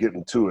called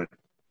Getting To It,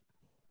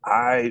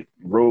 I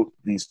wrote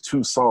these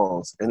 2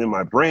 songs, and in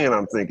my brain,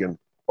 I'm thinking,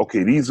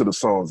 okay, these are the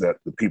songs that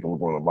the people are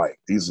going to like.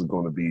 These are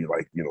going to be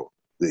like,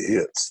 the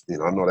hits.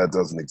 I know that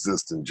doesn't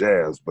exist in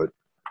jazz, but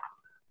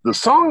the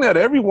song that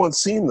everyone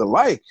seemed to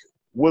like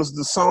was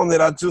the song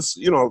that I just,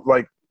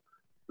 like,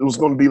 it was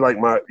going to be like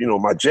my,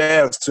 my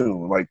jazz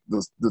tune, like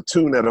the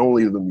tune that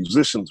only the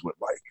musicians would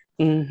like.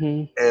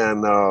 Mm-hmm.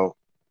 And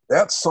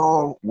that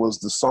song was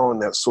the song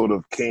that sort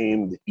of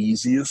came the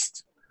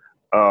easiest.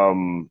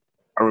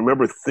 I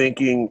remember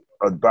thinking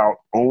about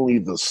only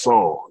the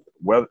song.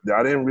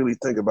 I didn't really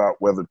think about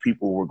whether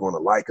people were going to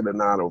like it or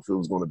not, or if it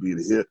was going to be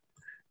the hit.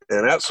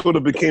 And that sort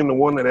of became the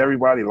one that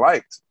everybody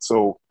liked.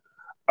 So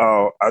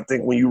I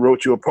think when you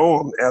wrote your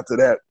poem after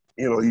that,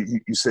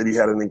 you said you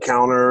had an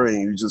encounter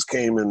and you just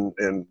came and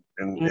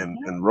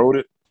wrote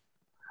it.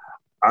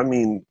 I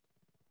mean,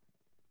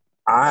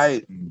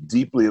 I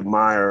deeply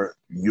admire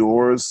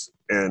yours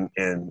and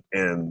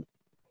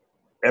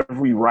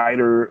every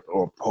writer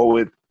or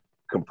poet,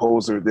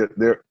 composer,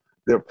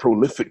 their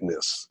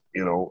prolificness,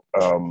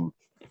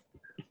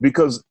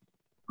 because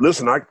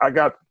listen, I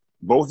got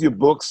both your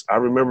books. I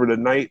remember the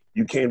night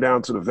you came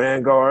down to the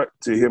Vanguard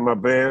to hear my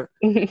band,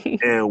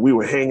 and we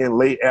were hanging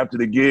late after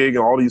the gig,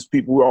 and all these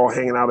people were all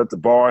hanging out at the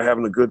bar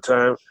having a good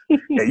time,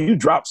 and you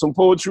dropped some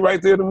poetry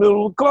right there in the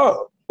middle of the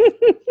club.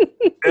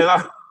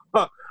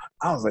 And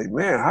I was like,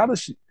 man, how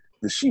does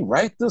she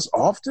write this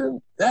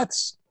often?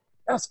 That's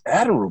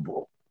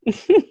admirable.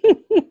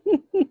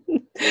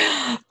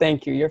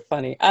 Thank you. You're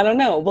funny. I don't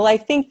know. Well, I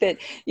think that,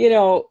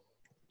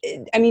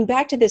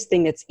 back to this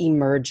thing that's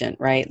emergent,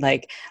 right?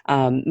 Like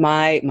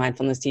my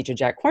mindfulness teacher,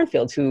 Jack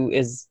Kornfield, who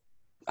is,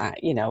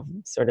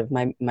 sort of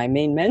my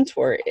main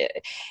mentor,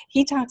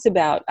 he talks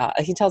about,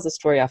 he tells a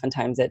story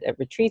oftentimes at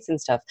retreats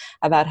and stuff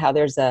about how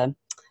there's a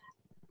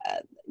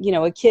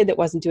kid that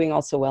wasn't doing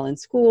all so well in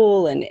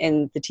school,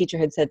 and the teacher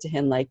had said to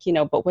him, like,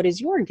 but what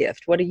is your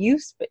gift? What are you,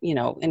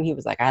 and he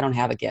was like, I don't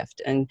have a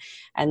gift. And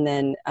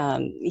then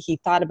he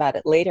thought about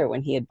it later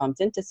when he had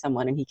bumped into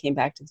someone, and he came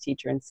back to the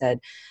teacher and said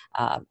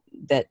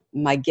that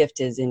my gift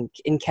is in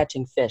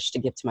catching fish to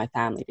give to my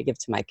family, to give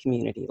to my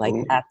community. Like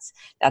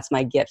that's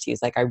my gift. He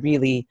was like, I'm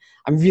really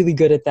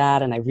good at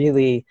that. And I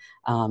really,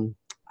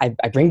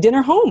 I bring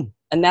dinner home.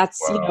 And that's,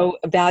 Wow.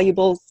 a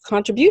valuable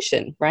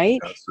contribution, right?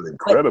 That's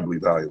incredibly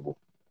valuable.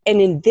 And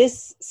in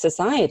this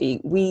society,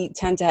 we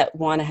tend to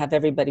want to have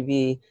everybody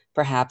be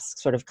perhaps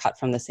sort of cut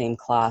from the same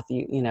cloth,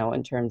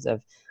 in terms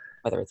of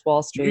whether it's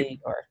Wall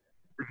Street or.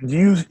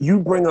 You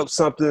bring up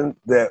something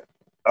that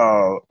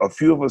a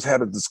few of us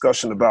had a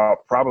discussion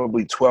about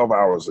probably 12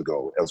 hours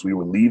ago as we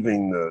were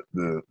leaving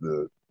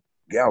the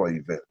gala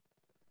event.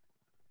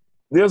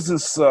 There's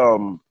this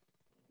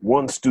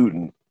one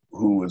student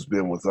who has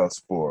been with us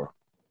for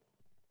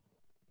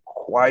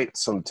quite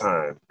some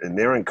time, and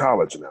they're in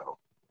college now.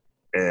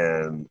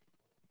 And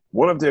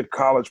one of their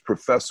college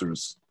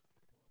professors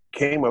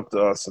came up to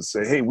us and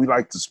said, hey, we'd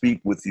like to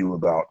speak with you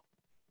about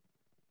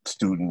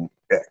student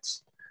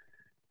X.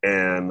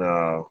 And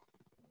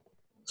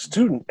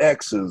student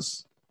X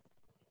is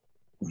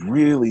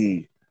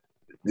really,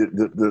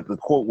 the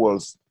quote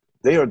was,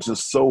 they are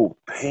just so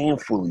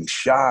painfully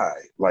shy.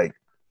 Like,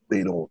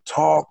 they don't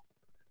talk.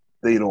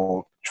 They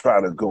don't try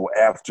to go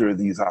after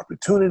these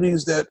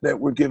opportunities that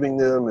we're giving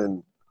them.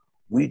 And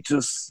we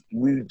just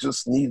need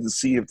to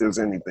see if there's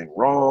anything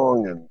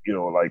wrong, and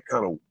like,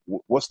 kind of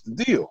what's the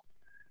deal.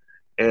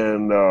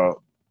 And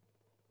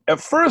at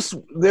first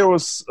there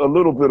was a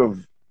little bit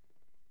of,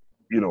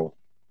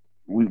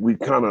 we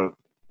kind of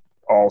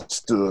all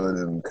stood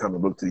and kind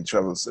of looked at each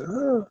other and said,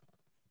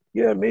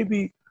 yeah,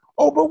 maybe.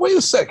 Oh, but wait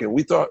a second.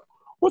 We thought,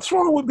 what's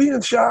wrong with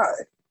being shy?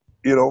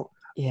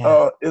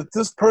 Yeah. If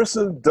this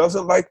person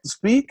doesn't like to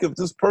speak, if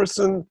this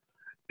person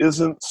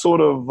isn't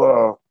sort of,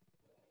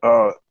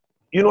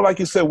 like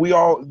you said,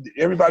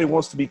 everybody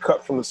wants to be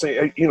cut from the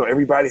same,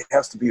 everybody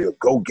has to be a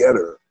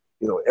go-getter.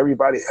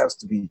 Everybody has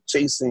to be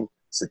chasing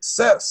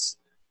success.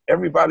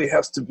 Everybody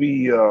has to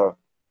be,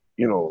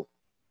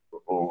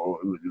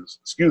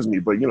 excuse me,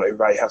 but,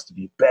 everybody has to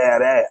be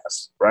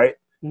badass, right?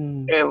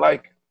 And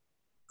like,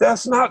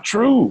 that's not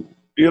true.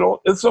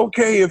 It's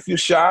okay if you're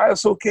shy.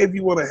 It's okay if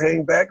you want to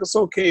hang back. It's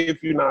okay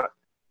if you're not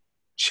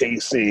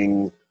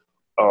chasing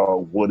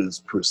what is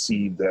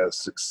perceived as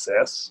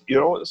success.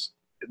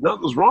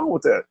 Nothing's wrong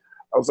with that.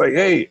 I was like,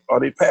 hey, are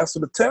they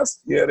passing the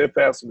test? Yeah, they're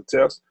passing the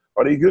test.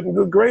 Are they getting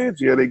good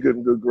grades? Yeah, they're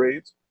getting good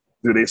grades.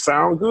 Do they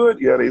sound good?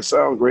 Yeah, they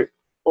sound great.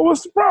 Well,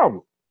 what's the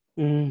problem?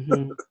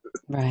 Mm-hmm.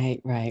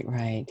 Right.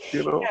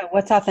 Yeah,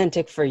 what's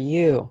authentic for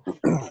you?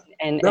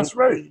 And that's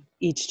right.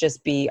 Each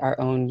just be our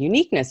own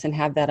uniqueness and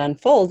have that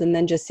unfold, and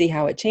then just see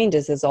how it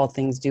changes, as all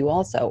things do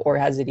also, or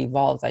as it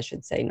evolves, I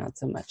should say, not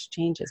so much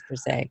changes per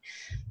se.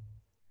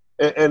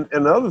 And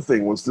the other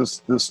thing was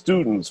this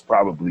student's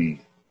probably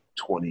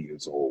 20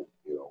 years old.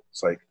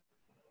 It's like,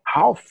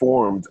 how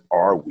formed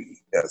are we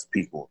as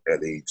people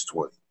at age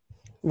 20?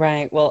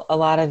 Right. Well, a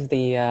lot of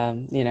the,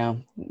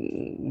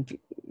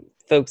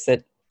 folks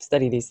that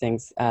study these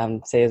things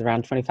say is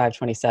around 25,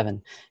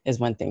 27 is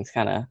when things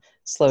kind of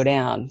slow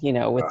down,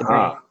 with the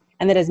brain.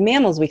 And that as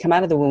mammals, we come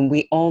out of the womb,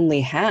 we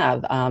only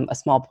have a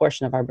small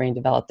portion of our brain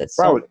developed. That's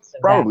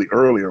probably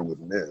earlier with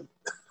men.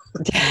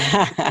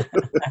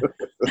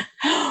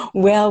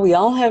 Well, we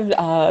all have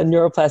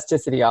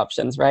neuroplasticity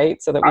options,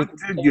 right? So that I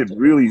did get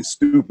really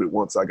stupid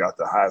once I got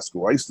to high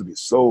school. I used to be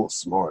so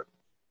smart.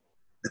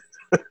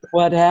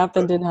 What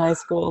happened in high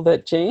school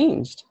that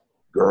changed?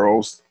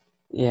 Girls.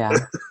 Yeah.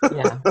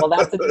 Well,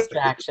 that's a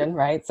distraction,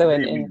 right? So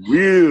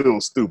real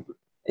stupid.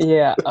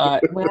 Yeah.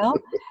 Well,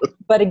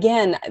 but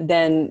again,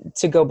 then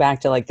to go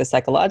back to like the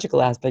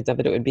psychological aspect of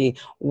it, it would be,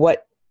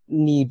 what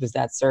need was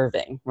that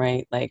serving,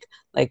 right? Like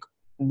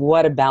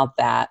what about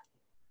that?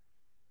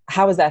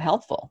 How is that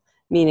helpful?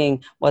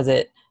 Meaning, was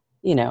it,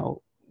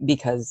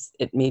 because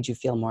it made you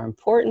feel more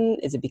important?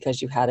 Is it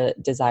because you had a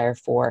desire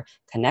for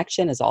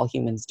connection, as all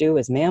humans do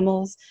as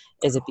mammals?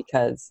 Is it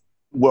because...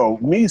 Well,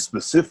 me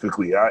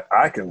specifically,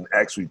 I can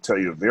actually tell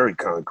you a very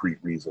concrete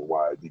reason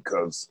why.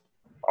 Because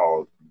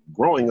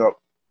growing up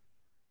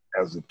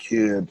as a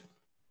kid,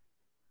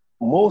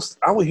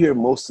 I would hear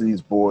most of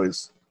these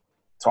boys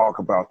talk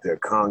about their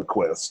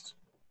conquest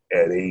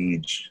at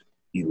age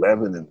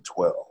 11 and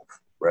 12,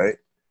 right?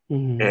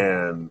 Mm-hmm.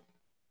 And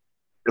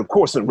of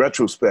course, in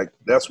retrospect,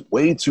 that's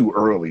way too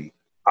early,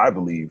 I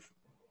believe,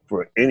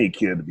 for any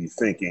kid to be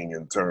thinking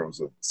in terms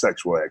of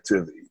sexual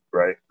activity,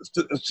 right?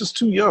 It's just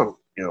too young,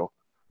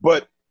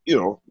 But,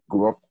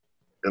 grew up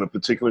in a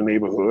particular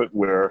neighborhood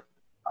where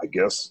I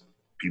guess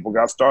people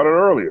got started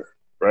earlier,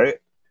 right?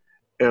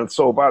 And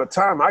so by the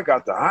time I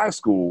got to high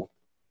school,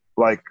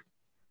 like,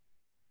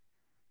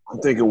 I'm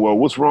thinking, well,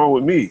 what's wrong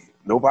with me?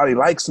 Nobody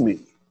likes me,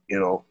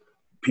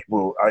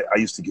 People, I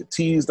used to get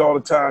teased all the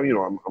time.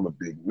 I'm a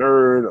big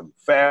nerd. I'm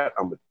fat.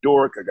 I'm a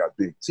dork. I got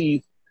big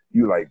teeth.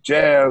 You like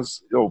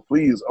jazz?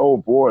 Please. Oh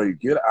boy,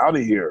 get out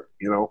of here.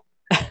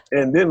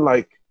 And then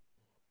like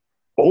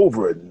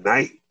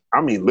overnight,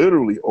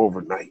 literally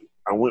overnight,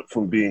 I went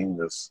from being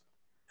this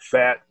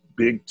fat,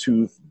 big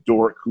tooth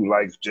dork who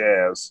likes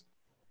jazz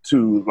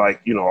to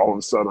like, all of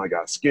a sudden I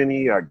got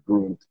skinny. I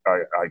grew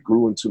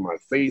into my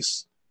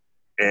face,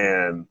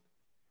 and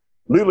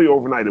literally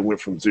overnight it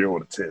went from 0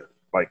 to 10.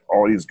 Like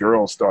all these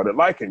girls started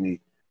liking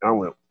me, and I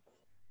went,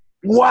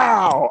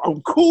 "Wow,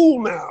 I'm cool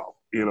now,"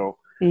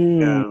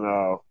 And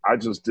I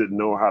just didn't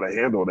know how to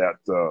handle that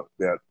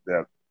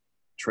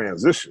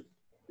transition,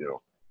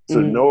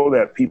 To know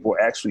that people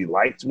actually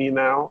liked me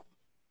now,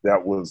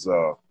 that was,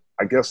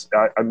 I guess,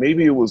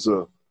 maybe it was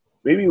a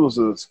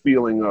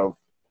feeling of,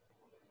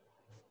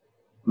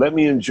 let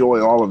me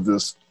enjoy all of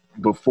this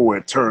before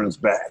it turns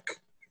back.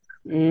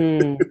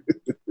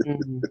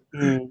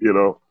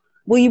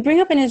 Well, you bring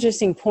up an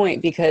interesting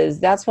point, because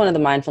that's one of the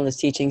mindfulness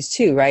teachings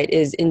too, right?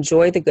 Is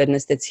enjoy the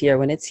goodness that's here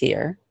when it's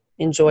here.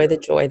 Enjoy the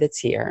joy that's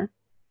here,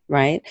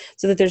 right?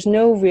 So that there's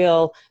no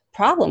real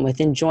problem with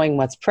enjoying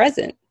what's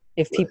present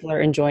if people are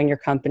enjoying your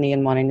company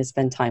and wanting to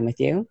spend time with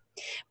you.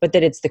 But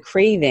that it's the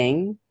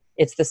craving,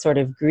 it's the sort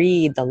of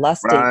greed, the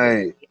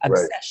lusting,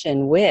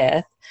 obsession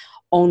with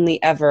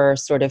only ever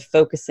sort of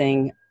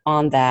focusing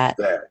on that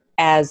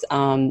as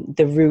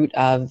the root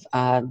of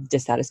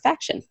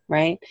dissatisfaction,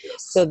 right?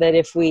 Yes. So that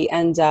if we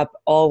end up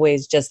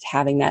always just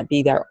having that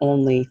be their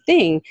only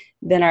thing,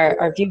 then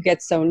our view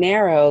gets so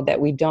narrow that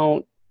we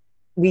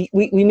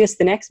miss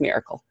the next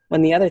miracle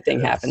when the other thing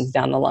happens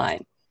down the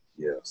line.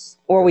 Yes.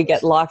 Or we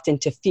get locked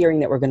into fearing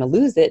that we're going to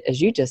lose it, as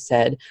you just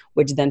said,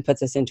 which then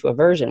puts us into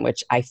aversion,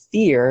 which I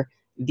fear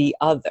the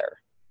other,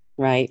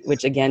 right?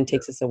 Which again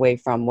takes us away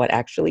from what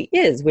actually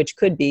is, which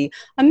could be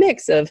a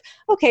mix of,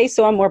 okay,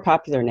 so I'm more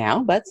popular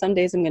now, but some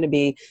days I'm going to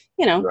be,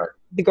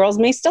 the girls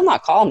may still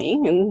not call me.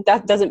 And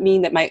that doesn't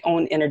mean that my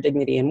own inner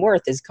dignity and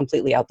worth is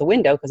completely out the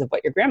window because of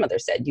what your grandmother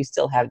said. You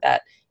still have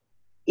that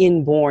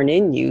inborn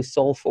in you,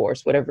 soul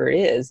force, whatever it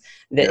is,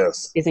 that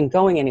Yes. isn't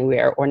going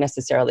anywhere or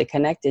necessarily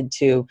connected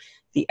to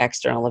the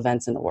external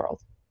events in the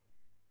world.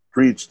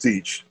 Preach,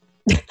 teach.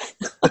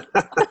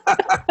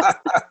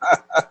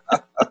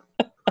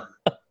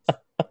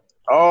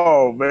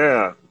 Oh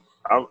man,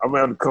 I'm gonna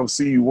have to come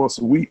see you once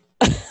a week.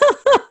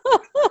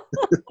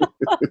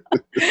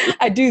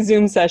 I do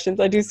Zoom sessions.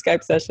 I do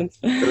Skype sessions.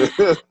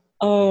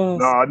 Oh,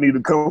 No, I need to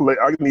come.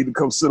 I need to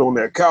come sit on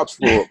that couch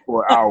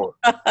for an hour.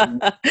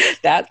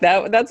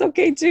 that's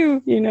okay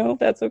too.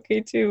 That's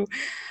okay too.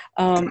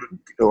 Oh,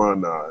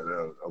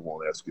 no, I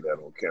won't ask you that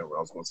on camera.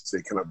 I was going to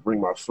say, can I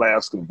bring my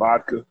flask of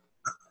vodka?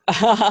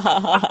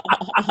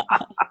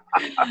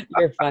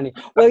 You're funny.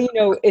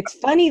 Well, it's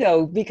funny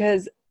though,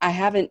 because I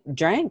haven't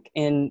drank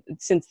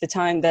since the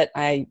time that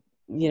I,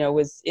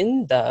 was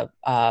in the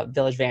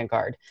Village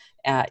Vanguard.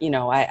 I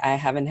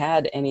haven't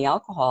had any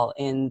alcohol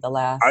in the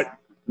last.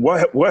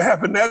 What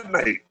happened that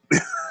night?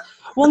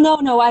 Well,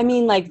 no, I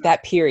mean like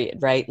that period,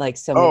 right? Like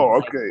so. Oh,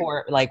 okay.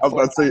 Like I was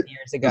 4 or about to 5 say,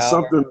 years ago.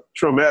 Something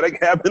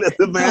traumatic happened at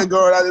the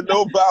Vanguard I didn't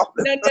know about.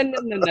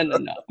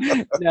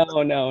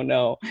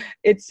 No.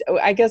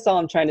 I guess all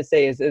I'm trying to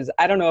say is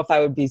I don't know if I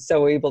would be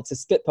so able to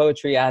spit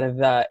poetry out of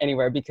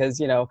anywhere, because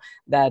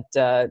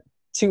that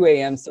 2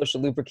 a.m. social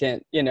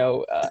lubricant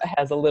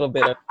has a little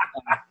bit of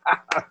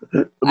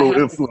a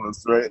little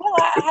influence, right? Well,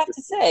 I have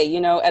to say,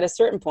 at a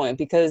certain point,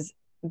 because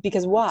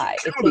why?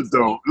 It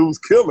was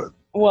killing.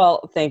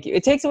 Well, thank you.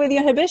 It takes away the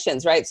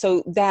inhibitions, right?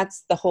 So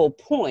that's the whole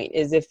point,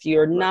 is if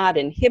you're not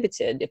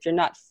inhibited, if you're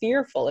not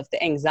fearful, if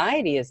the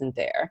anxiety isn't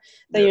there,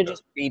 then you're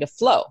just free to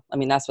flow. I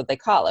mean, that's what they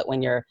call it.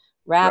 When you're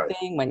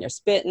rapping, when you're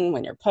spitting,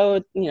 when you're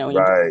when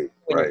you're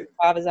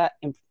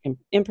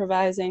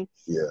improvising.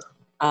 Yeah.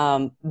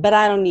 But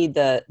I don't need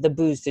the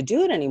booze to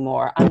do it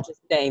anymore. I'm just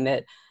saying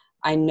that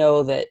I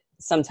know that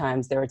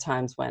sometimes there are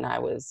times when I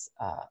was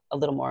a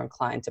little more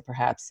inclined to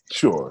perhaps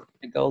to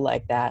go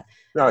like that.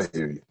 I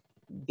hear you.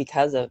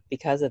 Because of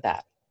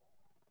that.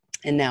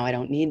 And now I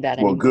don't need that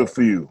anymore. Well, good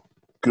for you.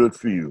 Good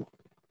for you.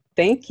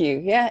 Thank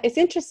you. Yeah, it's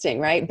interesting,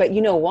 right? But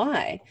you know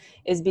why?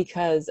 Is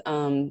because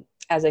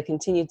as I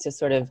continue to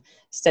sort of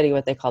study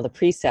what they call the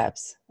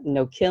precepts,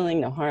 no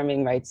killing, no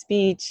harming, right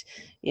speech,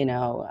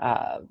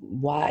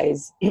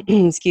 wise,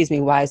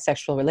 wise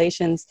sexual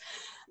relations,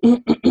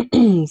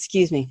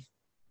 excuse me,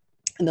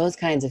 and those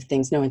kinds of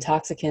things, no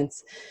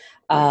intoxicants.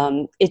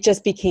 It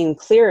just became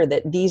clear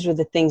that these were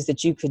the things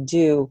that you could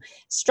do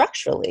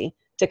structurally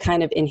to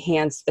kind of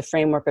enhance the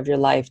framework of your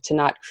life, to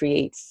not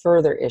create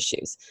further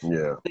issues.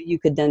 Yeah. So you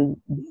could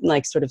then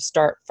like sort of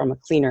start from a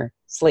cleaner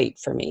slate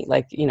for me.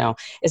 Like,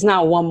 it's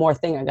not one more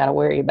thing I got to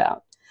worry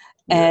about.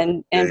 You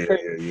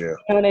know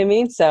what I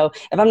mean? So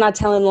if I'm not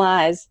telling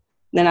lies,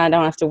 then I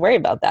don't have to worry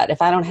about that.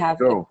 If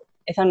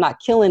I'm not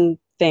killing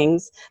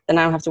things, then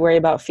I don't have to worry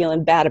about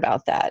feeling bad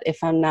about that.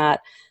 If I'm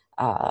not,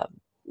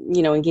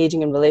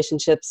 engaging in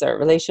relationships or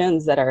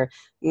relations that are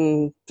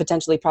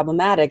potentially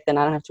problematic, then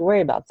I don't have to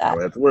worry about that. I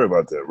don't have to worry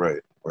about that.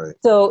 Right.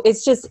 So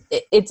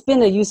it's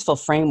been a useful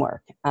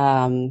framework.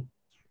 And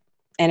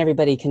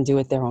everybody can do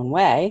it their own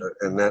way.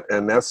 And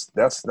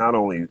that's not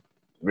only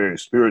very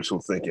spiritual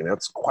thinking,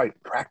 that's quite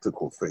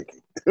practical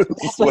thinking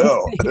as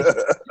well.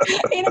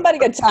 Ain't nobody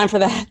got time for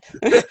that.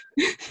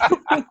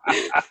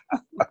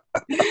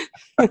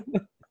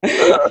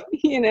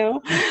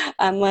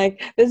 I'm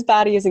like, this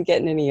body isn't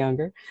getting any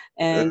younger,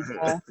 and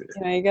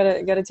you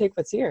gotta take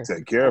what's here.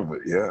 Take care of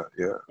it.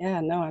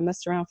 Yeah. No, I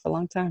messed around for a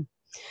long time.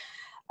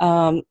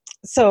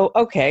 So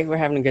okay, we're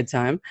having a good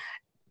time.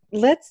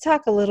 Let's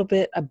talk a little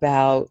bit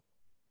about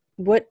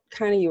what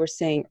kind of you were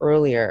saying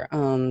earlier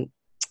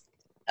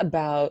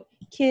about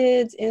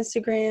kids,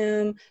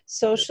 Instagram,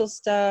 social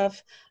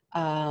stuff.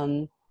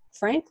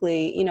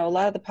 Frankly, a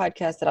lot of the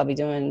podcasts that I'll be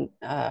doing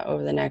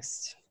over the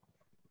next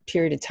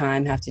period of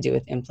time have to do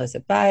with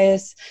implicit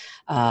bias,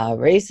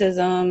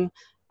 racism,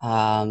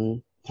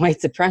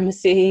 white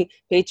supremacy,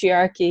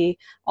 patriarchy,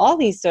 all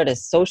these sort of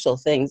social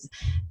things.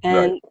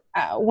 And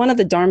one of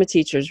the Dharma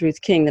teachers, Ruth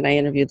King, that I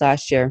interviewed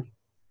last year,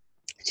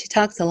 she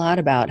talks a lot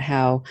about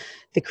how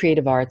the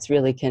creative arts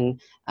really can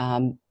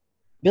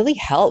really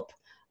help,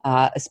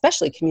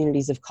 especially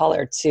communities of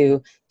color,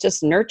 to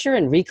just nurture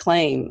and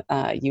reclaim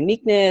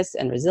uniqueness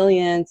and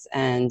resilience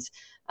and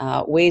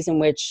ways in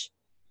which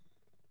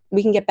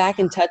we can get back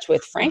in touch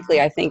with,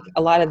 frankly, I think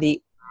a lot of the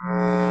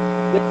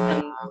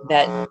wisdom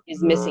that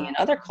is missing in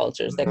other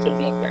cultures that could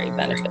be very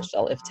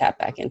beneficial if tapped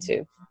back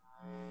into.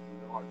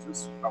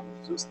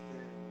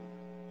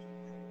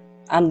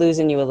 I'm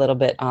losing you a little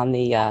bit on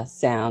the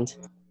sound.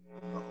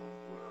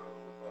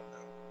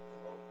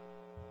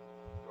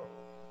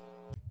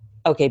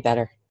 Okay,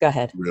 better. Go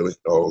ahead. Really?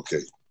 Oh, okay.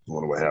 I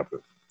wonder what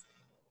happened.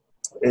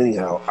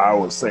 Anyhow, I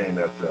was saying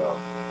that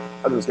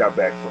I just got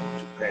back from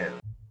Japan.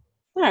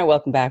 All right,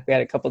 welcome back. We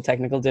had a couple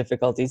technical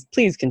difficulties.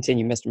 Please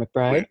continue, Mr.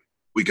 McBride.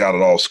 We got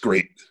it all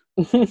scraped.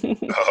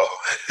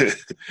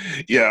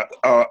 Yeah,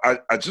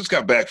 I just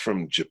got back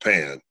from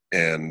Japan,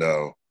 and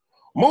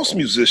most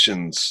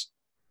musicians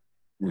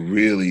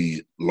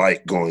really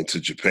like going to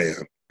Japan.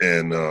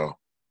 And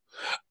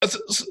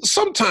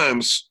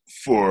Sometimes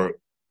for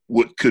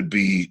what could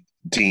be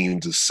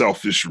deemed as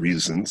selfish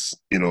reasons,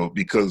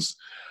 because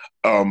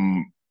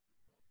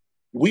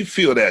we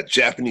feel that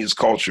Japanese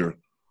culture,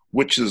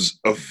 which is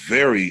a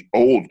very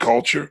old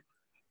culture,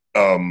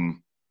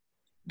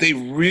 they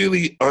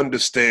really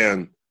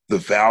understand the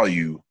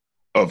value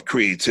of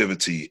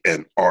creativity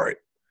and art.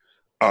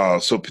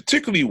 So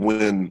particularly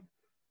when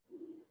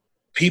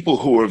people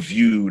who are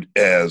viewed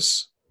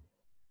as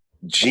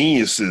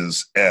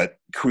geniuses at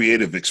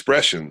creative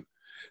expression,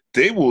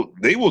 they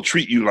will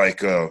treat you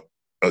like a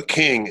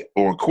king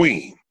or a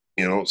queen,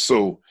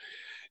 So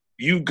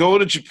you go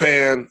to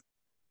Japan,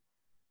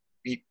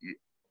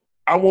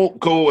 I won't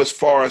go as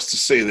far as to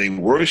say they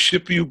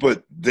worship you,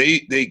 but they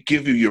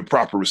give you your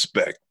proper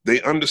respect.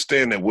 They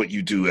understand that what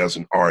you do as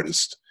an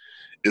artist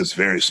is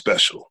very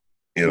special,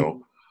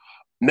 Mm-hmm.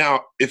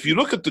 Now, if you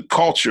look at the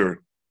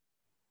culture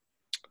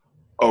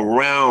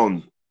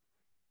around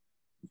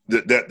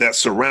that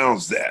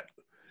surrounds that,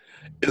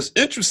 it's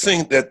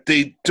interesting that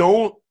they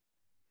don't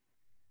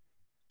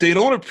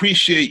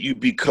appreciate you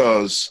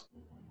because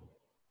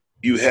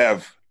you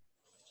have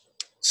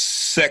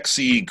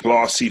sexy,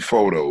 glossy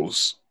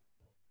photos,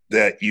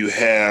 that you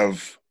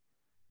have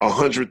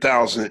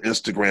 100,000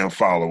 Instagram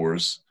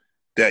followers,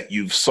 that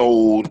you've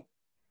sold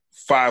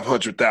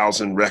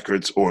 500,000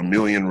 records or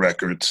 1,000,000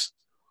 records,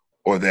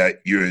 or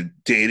that you're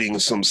dating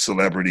some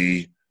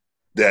celebrity,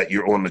 that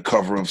you're on the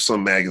cover of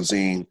some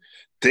magazine.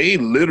 They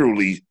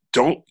literally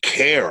don't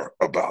care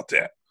about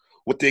that.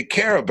 What they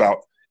care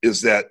about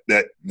is that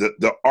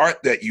the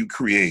art that you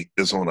create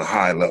is on a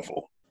high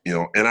level,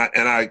 and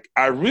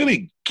I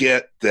really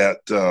get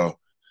that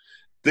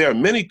there are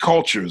many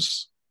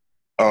cultures,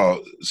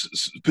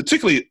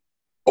 particularly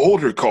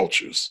older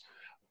cultures,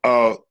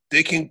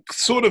 they can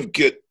sort of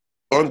get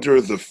under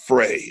the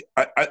fray.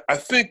 I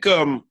think,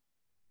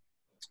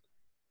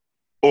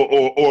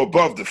 or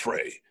above the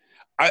fray.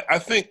 I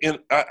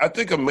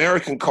think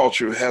American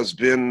culture has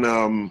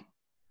been,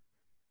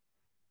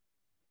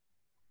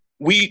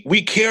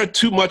 we care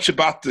too much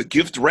about the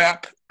gift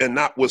wrap and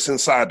not what's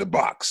inside the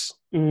box.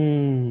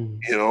 Mm.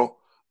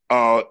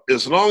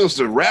 As long as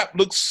the wrap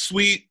looks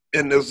sweet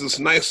and there's this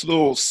nice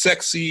little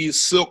sexy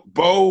silk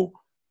bow,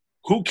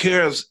 who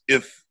cares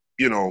if,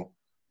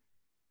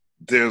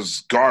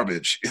 there's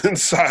garbage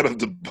inside of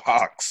the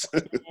box?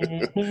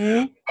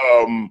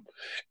 Mm-hmm.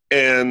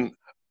 And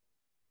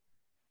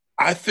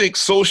I think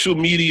social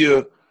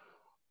media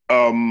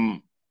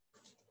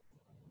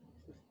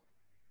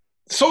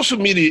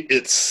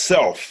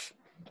itself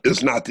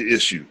is not the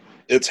issue.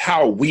 It's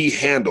how we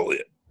handle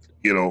it,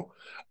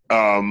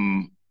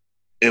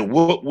 and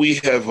what we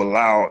have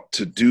allowed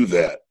to do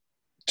that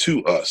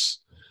to us.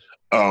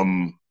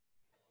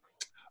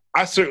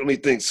 I certainly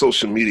think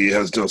social media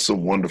has done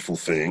some wonderful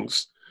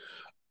things.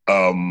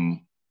 But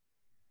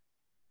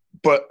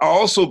I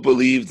also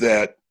believe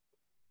that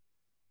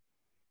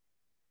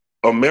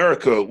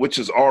America, which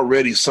is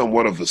already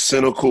somewhat of a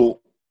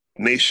cynical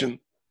nation,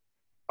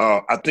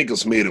 I think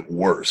it's made it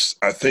worse.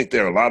 I think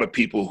there are a lot of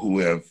people who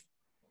have.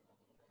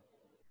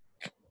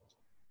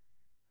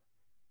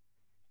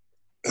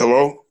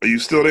 Hello? Are you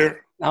still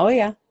there? Oh,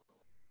 yeah.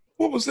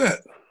 What was that?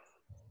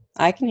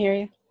 I can hear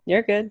you.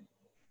 You're good.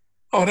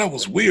 Oh, that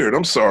was weird.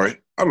 I'm sorry.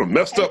 I done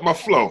messed up my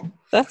flow.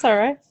 That's all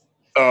right.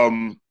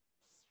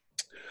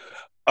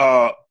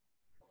 I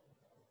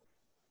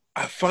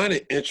find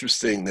it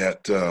interesting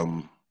that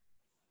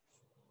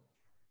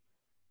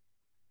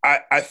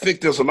I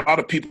think there's a lot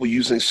of people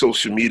using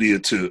social media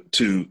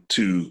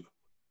to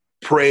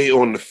prey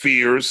on the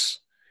fears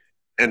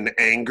and the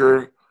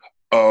anger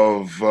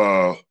of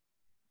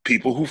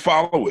people who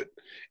follow it.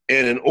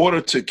 And in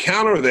order to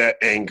counter that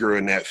anger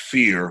and that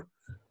fear,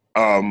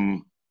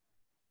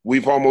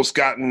 we've almost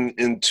gotten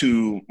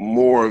into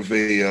more of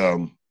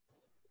a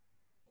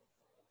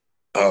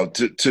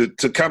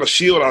to kind of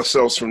shield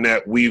ourselves from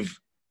that. We've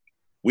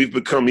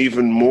become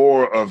even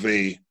more of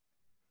a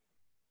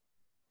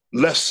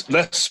less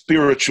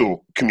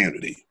spiritual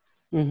community,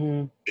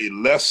 Mm-hmm. a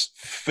less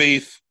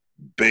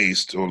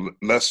faith-based or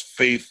less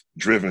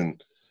faith-driven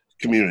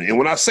community. And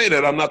when I say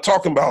that, I'm not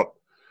talking about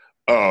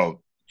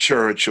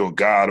church or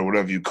God or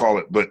whatever you call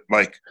it, but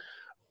like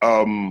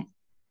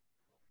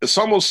it's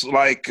almost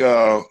like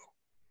I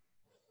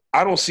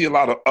don't see a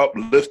lot of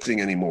uplifting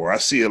anymore. I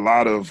see a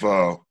lot of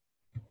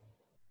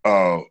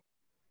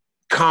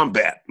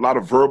combat, a lot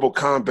of verbal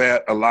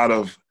combat, a lot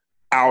of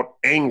out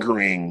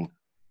angering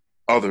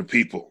other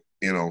people,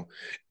 and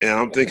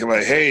I'm thinking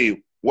like,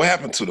 hey, what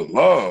happened to the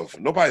love?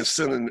 Nobody's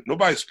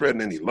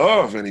spreading any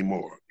love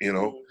anymore,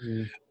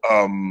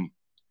 Mm-hmm.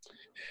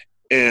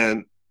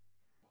 And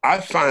I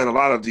find a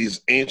lot of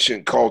these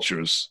ancient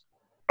cultures,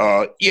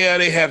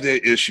 they have their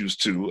issues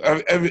too.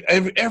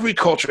 Every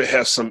culture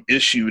has some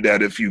issue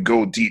that if you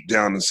go deep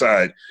down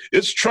inside,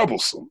 it's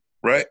troublesome,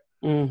 right?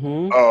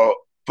 Mm-hmm.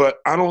 But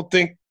I don't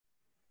think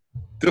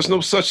there's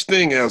no such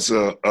thing as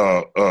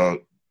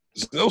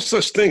no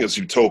such thing as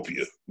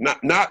utopia.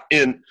 Not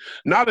in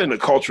a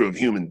culture of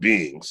human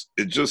beings.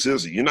 It just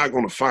isn't. You're not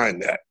going to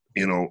find that.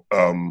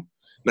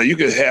 Now you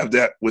can have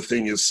that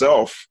within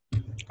yourself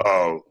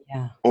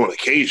Yeah. on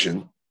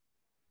occasion,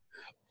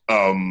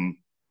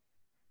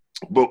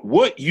 but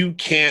what you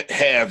can't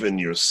have in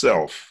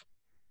yourself,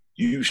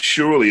 you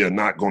surely are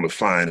not going to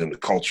find in the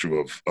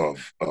culture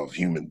of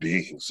human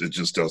beings. It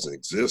just doesn't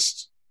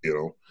exist,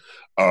 you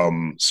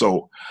know.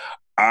 So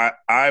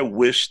I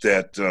wish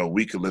that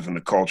we could live in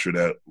a culture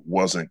that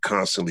wasn't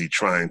constantly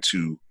trying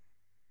to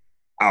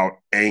out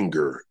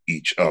anger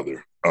each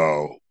other.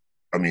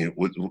 I mean,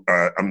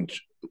 I'm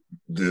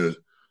the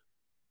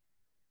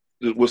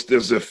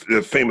there's a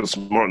famous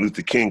Martin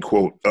Luther King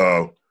quote: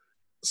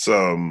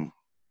 "Some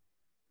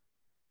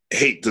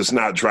hate does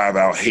not drive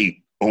out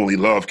hate. Only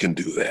love can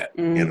do that."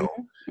 You know,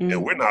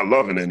 and we're not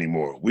loving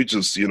anymore. We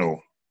just,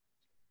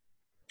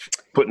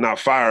 putting out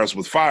fires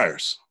with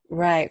fires.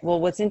 Right. Well,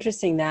 what's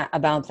interesting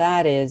about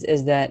that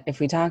is that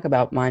if we talk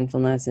about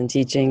mindfulness and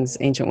teachings,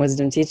 ancient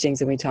wisdom teachings,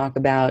 and we talk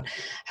about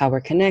how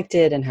we're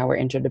connected and how we're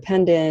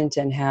interdependent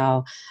and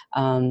how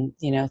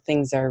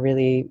things are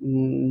really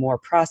more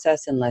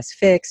processed and less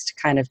fixed,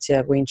 kind of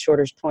to Wayne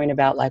Shorter's point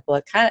about like, well,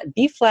 it kind of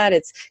B flat,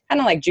 it's kind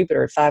of like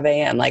Jupiter at 5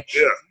 a.m. Like,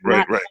 yeah,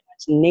 right, not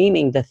so much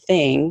naming the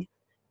thing,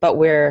 but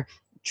we're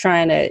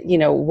trying to,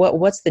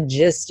 what's the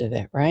gist of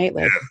it, right?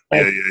 Yeah.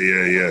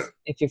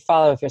 If you're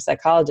a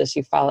psychologist,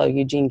 you follow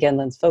Eugene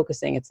Gendlin's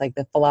focusing. It's like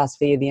the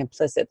philosophy of the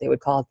implicit. They would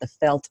call it the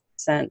felt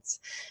sense.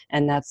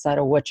 And that's sort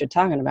of what you're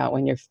talking about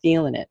when you're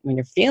feeling it, when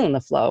you're feeling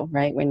the flow,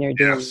 right? When you're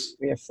doing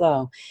your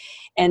flow.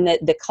 And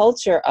that the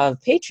culture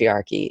of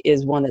patriarchy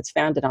is one that's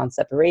founded on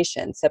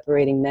separation,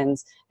 separating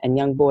men's and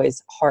young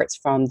boys' hearts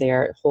from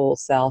their whole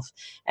self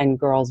and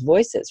girls'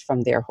 voices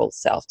from their whole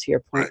self, to your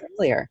point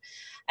earlier.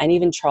 And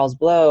even Charles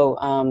Blow,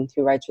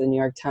 who writes for the New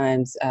York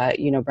Times,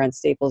 Brent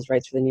Staples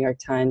writes for the New York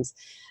Times,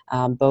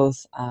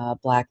 both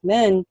Black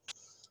men.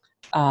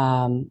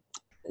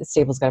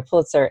 Staples got a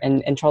Pulitzer,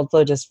 and Charles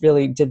Blow just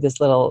really did this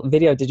little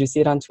video. Did you see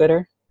it on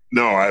Twitter?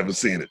 No, I haven't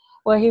seen it.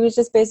 Well, he was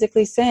just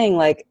basically saying,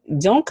 like,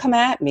 don't come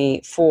at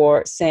me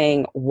for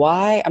saying,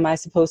 why am I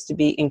supposed to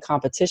be in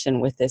competition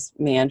with this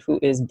man who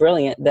is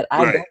brilliant that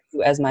I go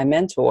to as my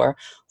mentor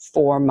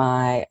for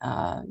my,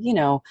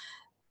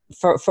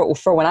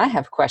 for when I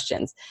have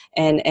questions,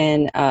 and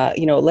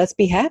let's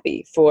be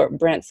happy for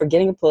Brent for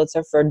getting a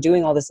Pulitzer, for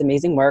doing all this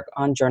amazing work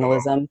on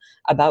journalism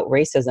about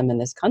racism in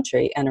this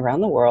country and around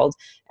the world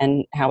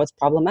and how it's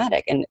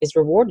problematic, and is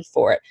rewarded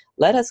for it.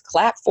 Let us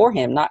clap for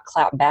him, not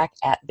clap back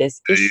at this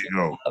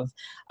issue of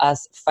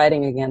us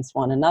fighting against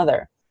one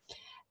another.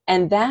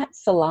 And that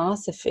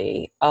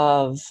philosophy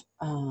of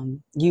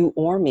you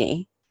or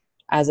me,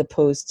 as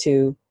opposed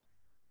to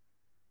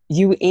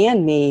you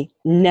and me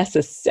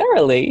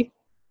necessarily,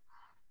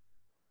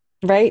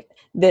 right?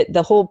 That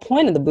the whole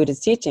point of the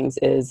Buddhist teachings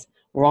is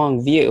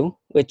wrong view,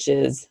 which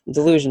is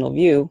delusional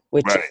view,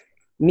 which is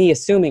me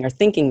assuming or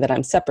thinking that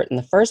I'm separate in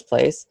the first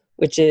place,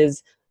 which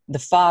is the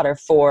fodder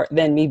for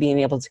then me being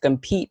able to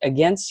compete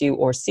against you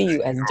or see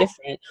you as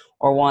different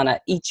or want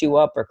to eat you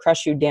up or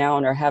crush you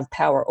down or have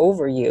power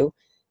over you.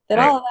 That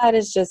all of that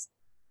is just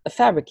a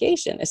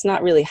fabrication. It's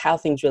not really how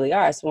things really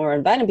are. So when we're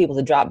inviting people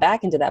to drop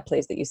back into that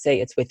place that you say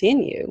it's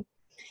within you,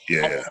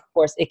 and of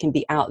course it can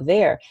be out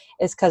there,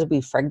 it's because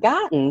we've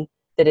forgotten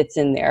that it's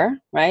in there,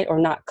 right? Or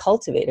not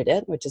cultivated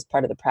it, which is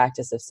part of the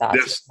practice of sati,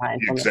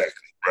 mindfulness. Exactly,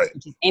 right.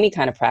 Which is any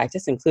kind of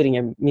practice, including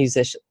your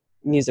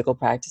musical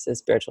practices,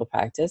 spiritual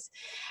practice.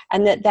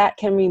 And that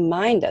can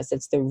remind us,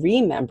 it's the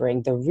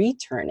remembering, the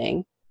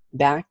returning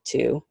back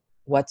to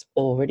what's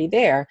already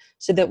there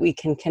so that we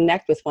can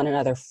connect with one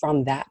another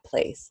from that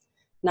place,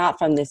 not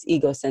from this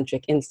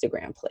egocentric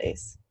Instagram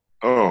place.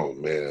 Oh,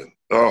 man.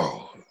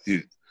 Oh,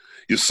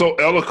 you're so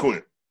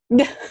eloquent.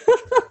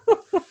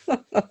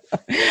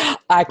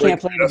 I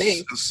can't play the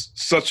bass. It's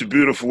such a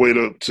beautiful way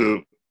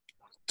to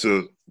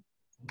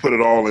put it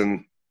all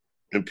in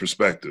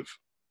perspective.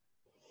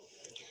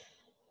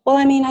 Well,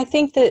 I mean, I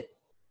think that,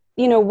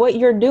 what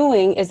you're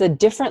doing is a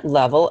different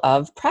level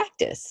of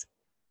practice.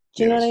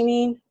 Do you know what I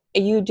mean?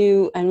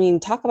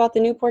 Talk about the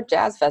Newport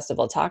Jazz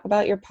Festival, talk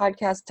about your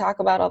podcast, talk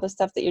about all the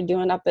stuff that you're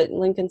doing up at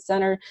Lincoln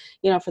Center,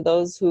 for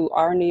those who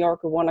are in New York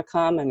who want to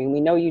come. I mean,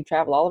 we know you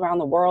travel all around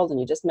the world, and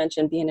you just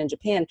mentioned being in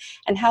Japan,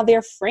 and how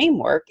their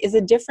framework is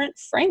a different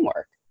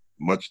framework.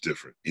 Much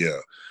different, yeah.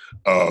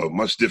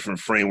 Much different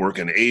framework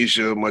in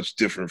Asia, much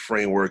different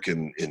framework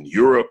in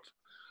Europe,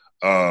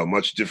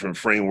 much different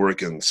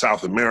framework in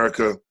South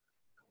America.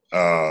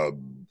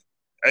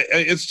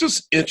 It's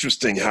just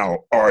interesting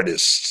how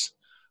artists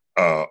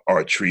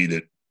are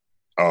treated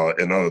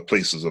in other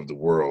places of the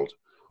world.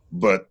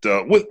 But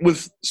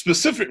with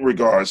specific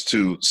regards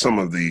to some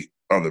of the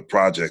other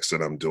projects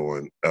that I'm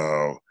doing,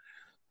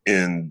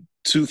 in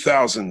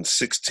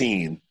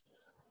 2016,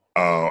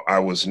 I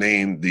was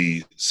named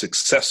the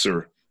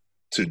successor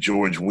to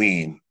George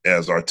Wein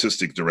as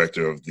artistic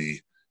director of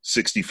the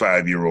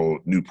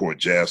 65-year-old Newport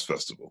Jazz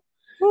Festival.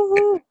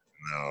 And,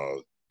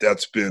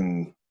 that's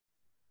been...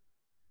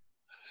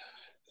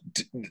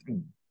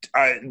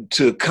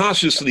 to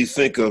consciously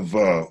think of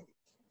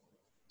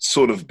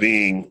sort of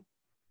being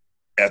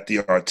at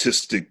the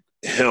artistic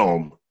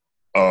helm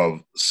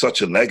of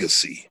such a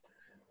legacy.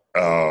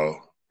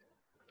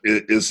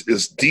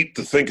 It's deep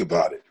to think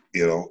about it,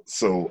 you know.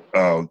 So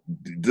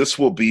this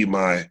will be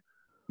my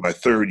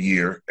third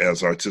year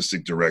as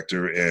artistic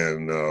director,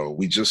 and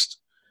we just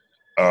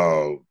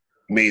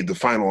made the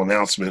final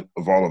announcement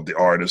of all of the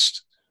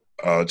artists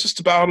just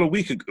about a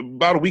week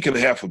and a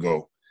half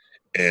ago,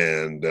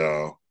 and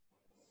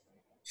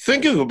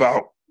thinking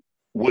about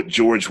what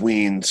George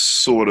Wein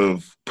sort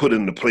of put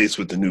into place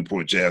with the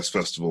Newport Jazz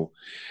Festival.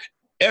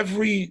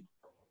 Every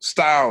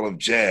style of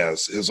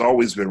jazz has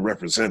always been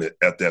represented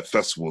at that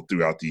festival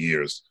throughout the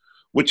years,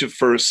 which at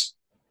first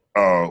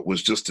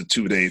was just a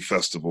 2-day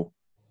festival.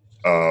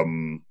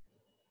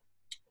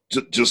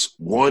 Just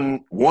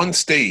one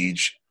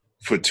stage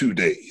for 2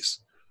 days,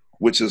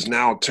 which has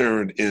now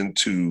turned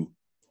into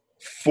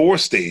 4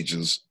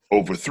 stages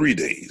over 3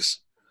 days.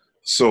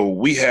 So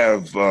we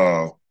have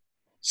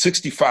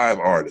 65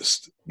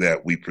 artists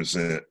that we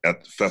present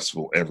at the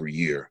festival every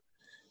year.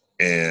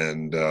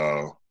 And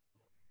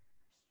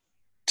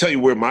tell you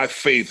where my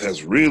faith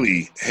has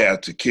really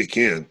had to kick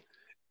in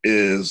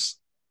is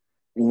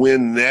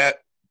when I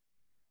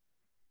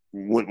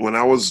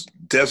was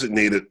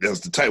designated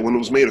as when it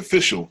was made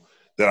official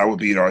that I would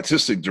be an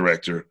artistic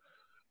director,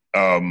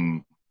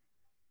 I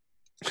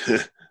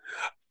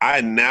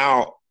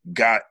now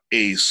got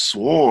a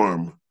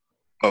swarm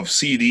of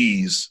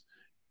CDs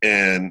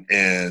and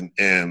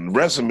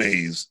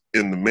resumes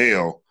in the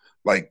mail,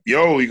 like,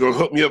 yo, you gonna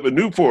hook me up at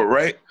Newport,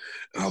 right?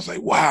 And I was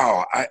like,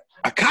 wow,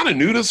 I kind of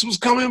knew this was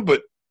coming,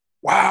 but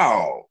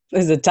wow.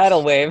 This is a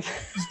tidal wave.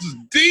 This is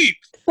deep,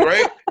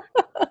 right?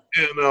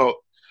 And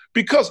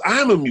because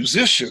I'm a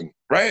musician,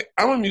 right?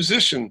 I'm a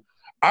musician.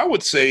 I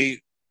would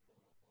say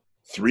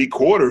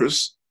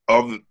 3/4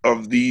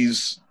 of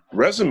these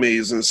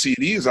resumes and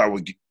CDs I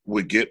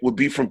would get would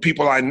be from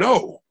people I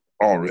know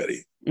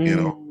already, you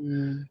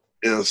know?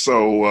 And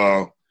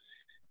so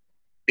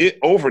it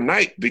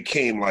overnight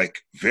became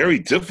like very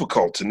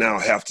difficult to now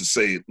have to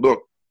say,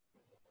 look,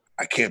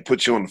 I can't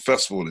put you on the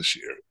festival this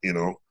year, you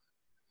know?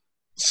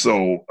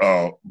 So,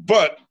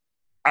 but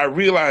I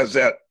realized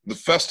that the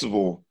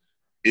festival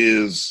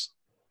is,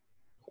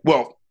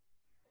 well,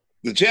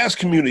 the jazz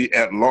community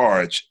at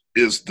large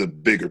is the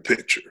bigger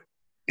picture,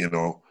 you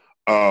know?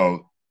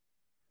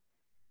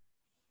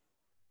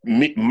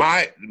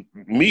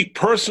 Me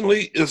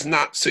personally is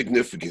not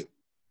significant.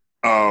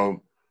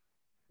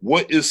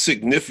 What is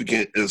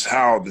significant is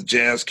how the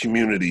jazz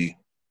community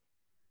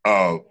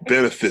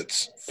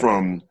benefits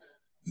from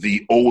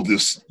the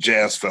oldest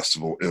jazz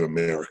festival in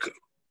America,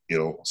 you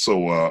know?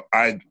 So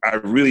I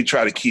really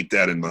try to keep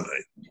that in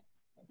mind.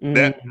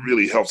 That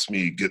really helps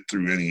me get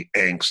through any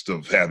angst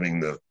of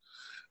having to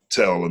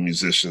tell a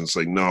musician, it's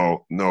like,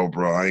 no,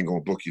 bro, I ain't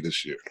gonna book you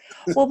this year.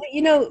 Well, but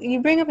you know, you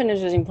bring up an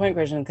interesting point,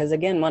 Christian, because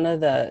again, one of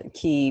the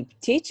key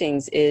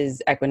teachings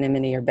is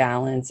equanimity or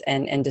balance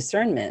and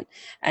discernment.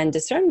 And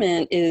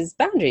discernment is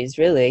boundaries,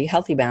 really,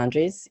 healthy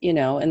boundaries, you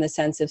know, in the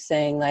sense of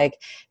saying like,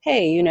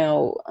 hey,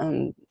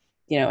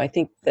 I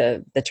think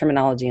the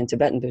terminology in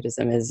Tibetan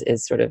Buddhism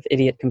is sort of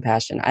idiot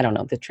compassion. I don't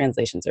know. The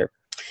translations are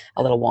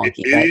a little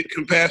wonky. Idiot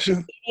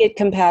compassion? Idiot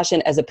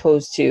compassion as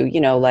opposed to,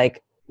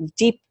 like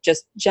deep,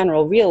 just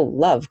general, real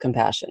love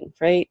compassion,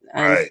 right?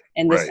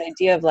 And this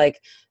idea of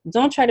like,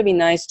 don't try to be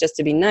nice just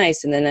to be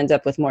nice and then end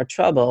up with more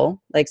trouble.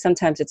 Like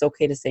sometimes it's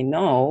okay to say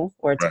no,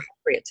 or it's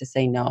appropriate to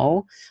say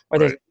no, or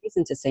there's a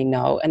reason to say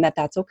no, and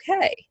that's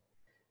okay,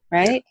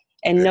 right?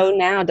 And no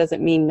now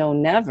doesn't mean no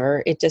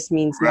never. It just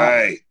means no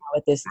now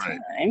at this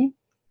time.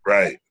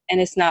 Right.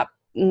 And it's not,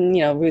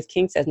 Ruth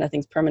King says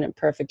nothing's permanent,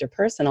 perfect, or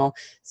personal.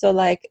 So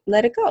like,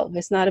 let it go.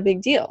 It's not a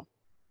big deal.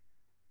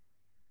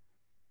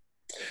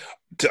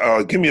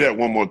 Give me that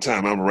one more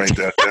time. I'm gonna write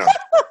that down.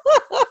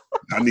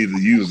 I need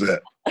to use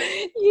that.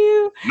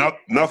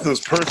 Nothing's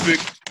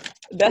perfect.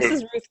 This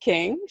is Ruth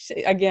King.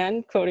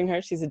 Again, quoting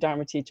her, she's a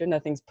Dharma teacher.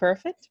 Nothing's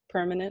perfect,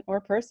 permanent,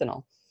 or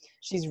personal.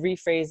 She's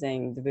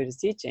rephrasing the Buddhist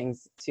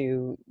teachings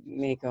to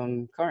make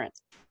them current.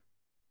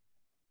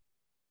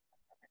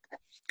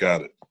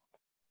 Got it.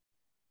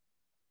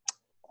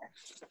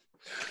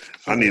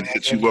 I need to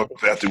hit you up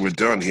after we're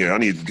done here. you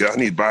need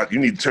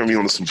to turn me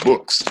on to some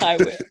books. I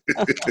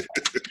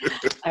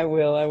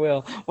will. I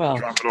will. Well,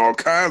 dropping all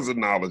kinds of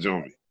knowledge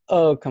on me.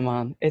 Oh, come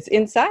on. It's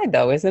inside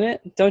though, isn't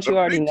it? Don't you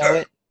already know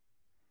it?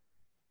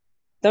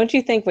 Don't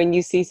you think when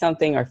you see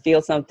something or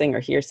feel something or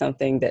hear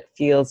something that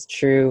feels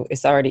true,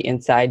 it's already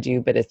inside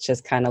you, but it's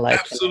just kind of like...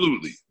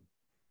 Absolutely.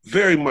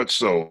 Very much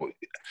so.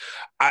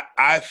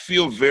 I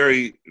feel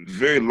very,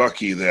 very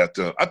lucky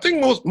that I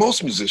think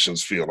most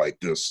musicians feel like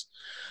this.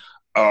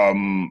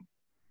 The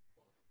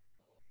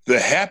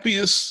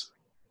happiest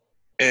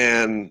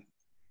and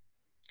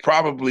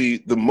probably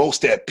the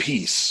most at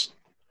peace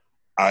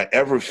I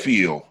ever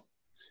feel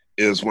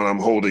is when I'm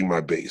holding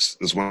my bass,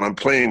 is when I'm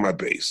playing my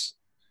bass.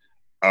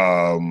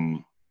 I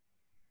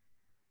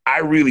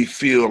really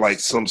feel like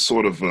some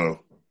sort of a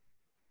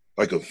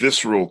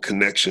visceral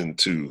connection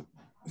to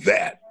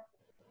that,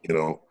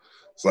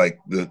 It's like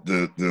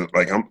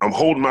like I'm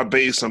holding my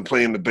bass, I'm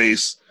playing the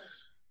bass.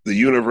 The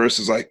universe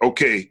is like,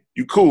 okay,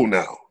 You cool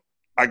now.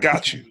 I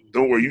got you.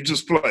 Don't worry. You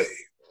just play.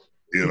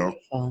 You know.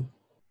 Beautiful.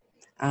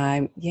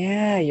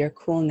 Yeah, you're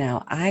cool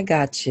now. I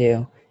got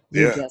you.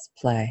 You Yeah. just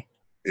play.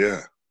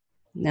 Yeah.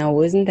 Now,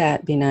 wouldn't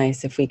that be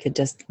nice if we could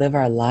just live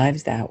our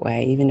lives that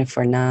way, even if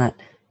we're not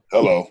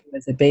Hello.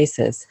 as a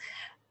basis?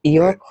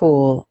 You're Right.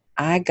 cool.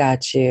 I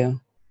got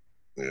you.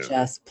 Yeah.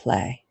 Just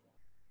play.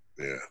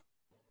 Yeah.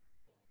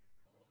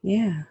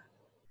 Yeah.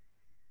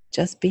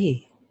 Just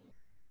be.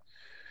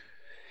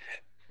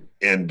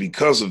 And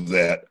because of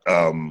that,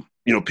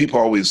 people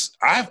always,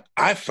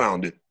 I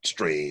found it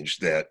strange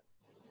that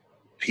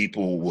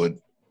people would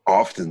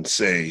often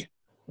say,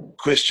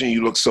 Christian,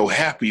 you look so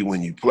happy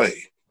when you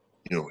play.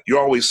 You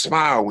always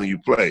smile when you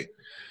play.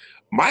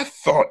 My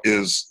thought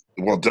is,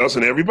 well,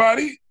 doesn't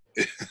everybody?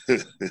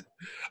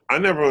 I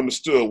never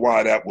understood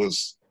why that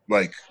was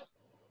like,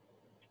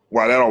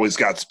 why that always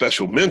got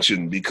special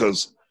mention,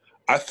 because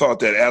I thought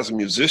that as a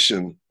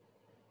musician,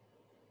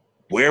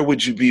 where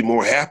would you be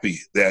more happy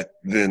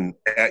than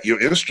at your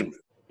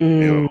instrument?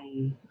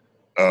 Mm.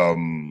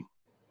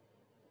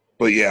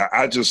 But yeah,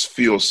 I just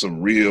feel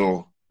some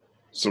real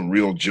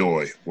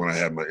joy when I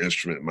have my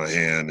instrument in my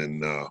hand,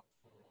 and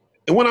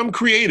when I'm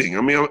creating.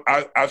 I mean,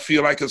 I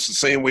feel like it's the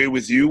same way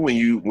with you when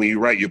you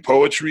write your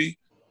poetry.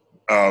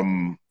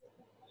 I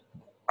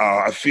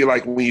feel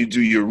like when you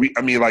do your,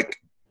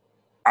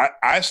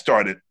 I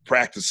started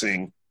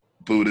practicing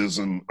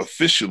Buddhism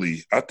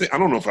officially. I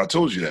don't know if I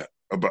told you that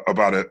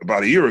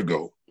about a year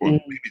ago, or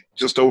maybe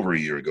just over a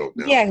year ago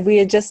now. Yeah, we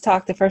had just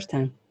talked the first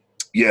time.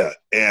 Yeah,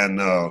 and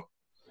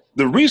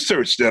the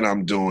research that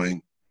I'm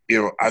doing,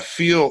 I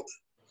feel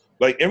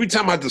like every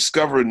time I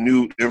discover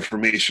new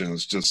information,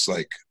 it's just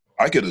like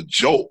I get a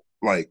jolt.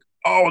 Like,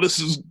 oh, this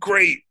is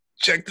great.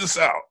 Check this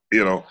out.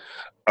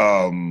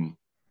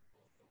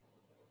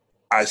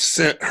 I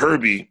sent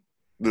Herbie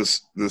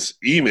this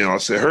email. I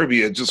said,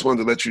 Herbie, I just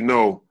wanted to let you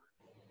know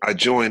I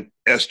joined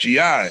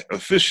SGI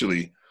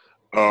officially.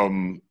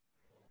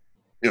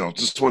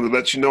 Just wanted to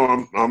let you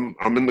know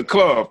I'm in the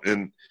club.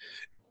 And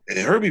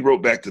Herbie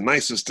wrote back the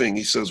nicest thing.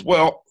 He says,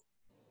 well,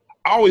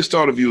 I always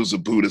thought of you as a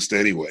Buddhist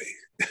anyway.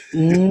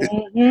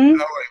 Mm-hmm. I'm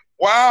like,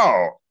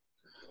 wow.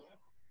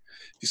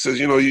 He says,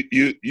 you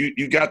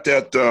got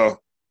that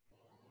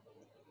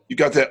you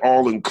got that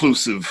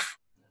all-inclusive,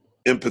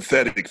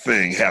 empathetic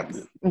thing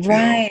happening.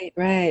 Right,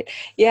 right.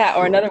 Yeah,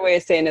 or another way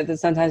of saying it that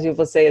sometimes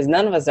people say is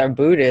none of us are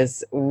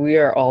Buddhists. We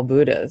are all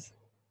Buddhas.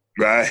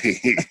 Right.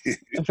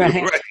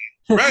 Right.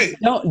 Right.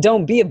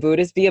 Don't be a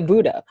Buddhist, be a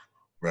Buddha.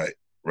 Right.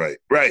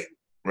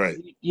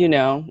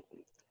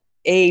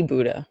 A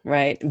Buddha,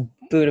 right?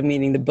 Buddha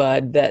meaning the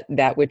bud,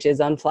 that which is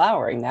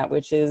unflowering, that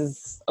which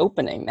is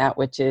opening, that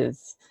which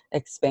is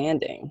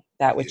expanding,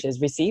 that which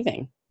is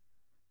receiving.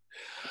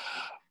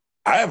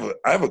 I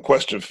have a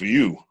question for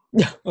you.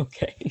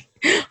 Okay.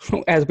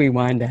 As we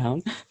wind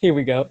down, here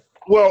we go.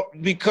 Well,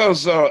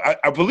 because I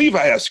believe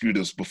I asked you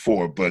this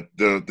before, but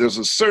there's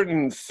a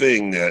certain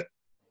thing that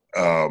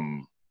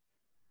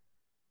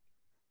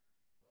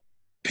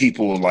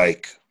people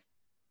like,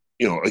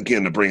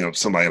 again, to bring up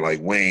somebody like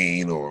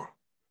Wayne or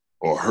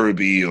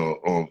Herbie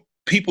or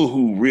people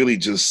who really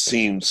just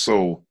seem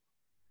so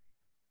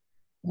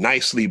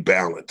nicely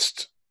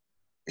balanced,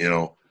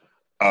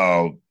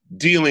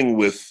 dealing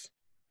with,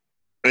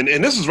 and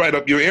this is right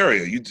up your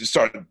area. You just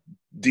start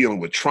dealing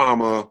with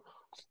trauma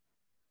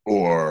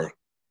or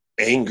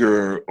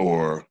anger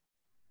or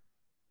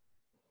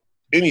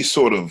any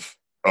sort of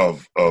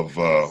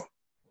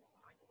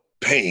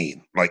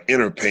pain, like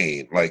inner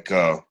pain. Like,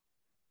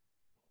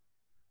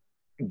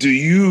 do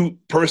you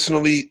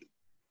personally,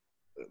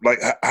 like,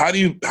 how do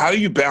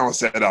you balance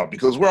that out?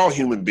 Because we're all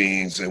human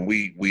beings and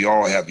we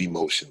all have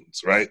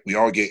emotions, right? We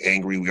all get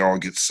angry, we all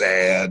get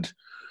sad,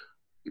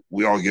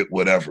 we all get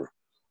whatever.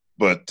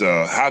 But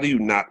how do you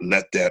not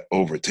let that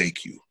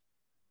overtake you?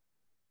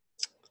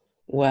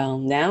 Well,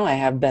 now I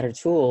have better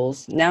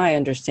tools. Now I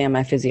understand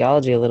my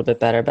physiology a little bit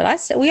better, but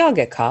we all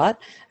get caught.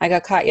 I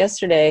got caught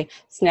yesterday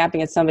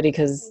snapping at somebody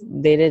because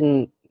they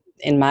didn't,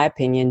 in my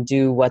opinion,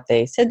 do what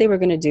they said they were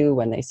going to do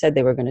when they said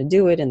they were going to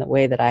do it in the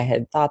way that I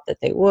had thought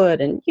that they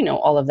would. And,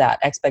 all of that.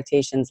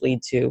 Expectations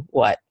lead to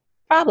what?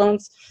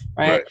 Problems,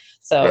 right?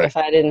 So if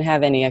I didn't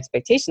have any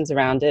expectations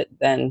around it,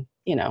 then,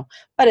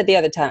 but at the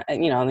other time,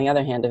 on the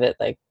other hand of it,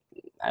 like,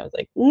 I was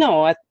like,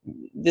 no,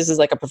 this is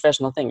like a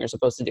professional thing you're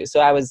supposed to do. So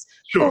I was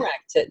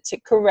correct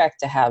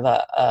to have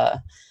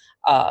a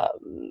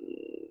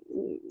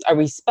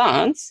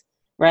response,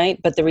 right?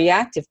 But the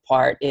reactive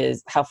part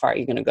is how far are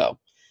you going to go?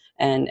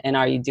 And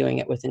are you doing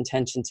it with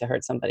intention to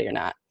hurt somebody or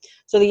not?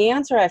 So the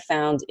answer I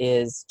found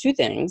is two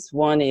things.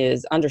 One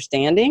is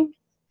understanding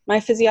my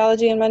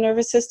physiology and my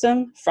nervous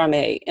system from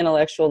a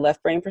intellectual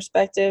left brain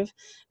perspective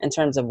in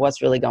terms of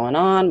what's really going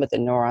on with the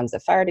neurons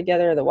that fire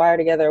together, that wire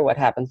together, what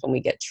happens when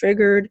we get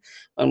triggered,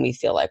 when we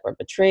feel like we're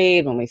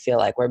betrayed, when we feel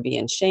like we're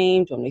being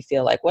shamed, when we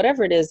feel like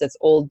whatever it is that's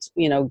old,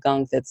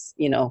 gunk that's,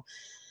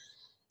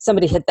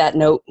 somebody hit that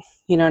note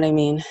You know what I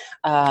mean?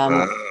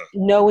 Uh,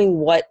 Knowing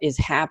what is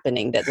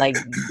happening, that like,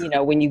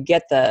 when you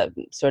get the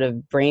sort of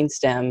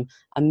brainstem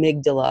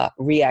amygdala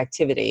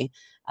reactivity,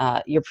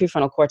 your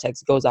prefrontal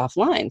cortex goes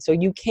offline. So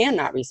you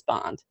cannot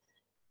respond.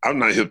 I'm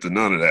not hip to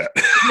none of that.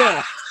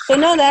 Yeah. So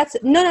no, that's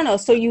no.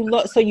 So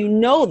you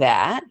know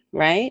that,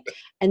 right?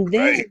 And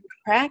then Right. you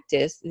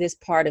practice this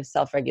part of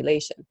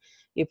self-regulation.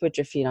 You put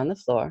your feet on the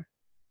floor,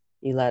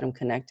 you let them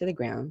connect to the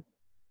ground,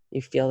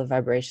 you feel the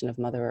vibration of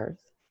Mother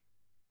Earth.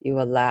 You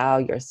allow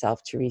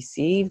yourself to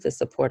receive the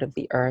support of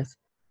the earth,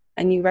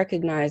 and you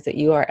recognize that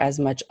you are as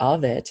much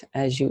of it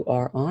as you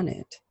are on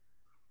it.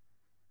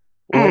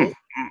 What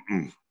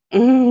Mm, is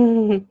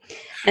mm.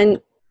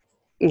 and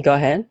go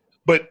ahead.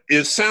 But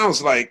it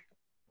sounds like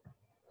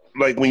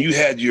when you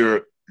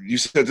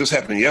said this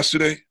happened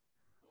yesterday.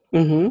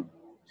 Mm-hmm.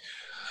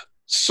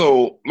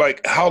 So like,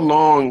 how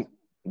long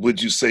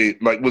would you say,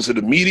 like, was it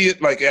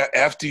immediate? Like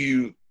after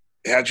you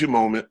had your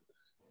moment,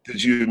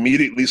 did you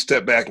immediately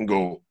step back and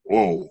go,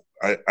 whoa,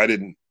 I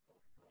didn't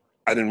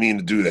mean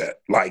to do that.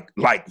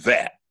 Like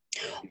that.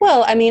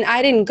 Well, I mean,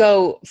 I didn't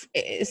go,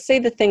 say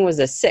the thing was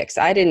a 6.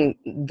 I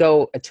didn't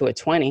go to a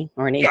 20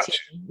 or an 18. Gotcha.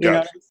 You know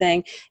what Gotcha. I'm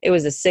saying? It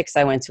was a 6.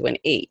 I went to an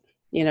 8.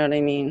 You know what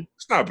I mean?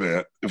 It's not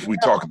bad if we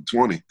No. talking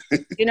 20.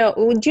 Do you know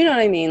what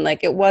I mean?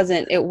 Like it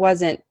wasn't,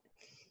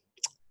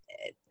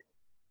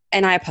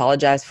 and I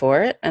apologized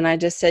for it. And I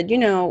just said,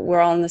 we're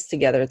all in this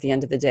together at the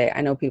end of the day. I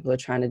know people are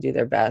trying to do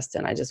their best,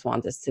 and I just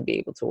want this to be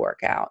able to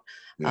work out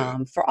Yeah.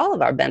 for all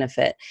of our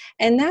benefit.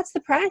 And that's the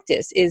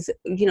practice is,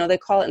 they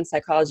call it in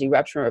psychology,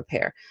 rupture and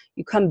repair.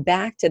 You come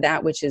back to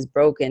that which is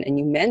broken and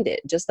you mend it,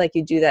 just like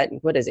you do that.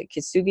 What is it?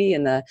 Kintsugi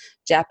in the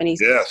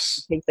Japanese,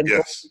 Yes. take the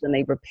gold Yes. and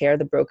they repair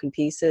the broken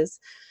pieces.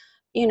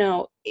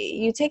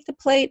 You take the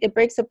plate, it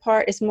breaks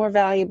apart. It's more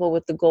valuable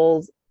with the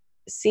gold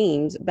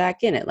seams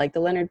back in it, like the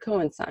Leonard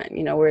Cohen sign,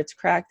 where it's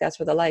cracked, that's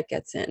where the light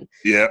gets in.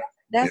 Yeah.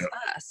 That's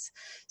Yeah. us.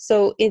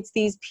 So it's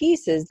these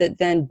pieces that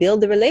then build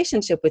the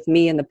relationship with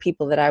me and the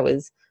people that I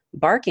was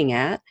barking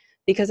at,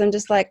 because I'm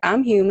just like,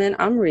 I'm human,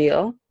 I'm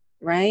real,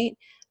 right?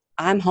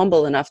 I'm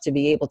humble enough to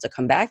be able to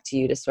come back to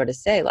you to sort of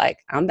say, like,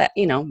 I'm bad,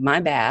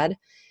 my bad.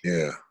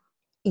 Yeah.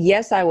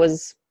 Yes, there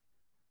was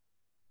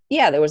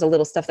a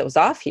little stuff that was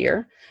off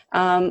here.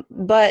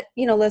 But,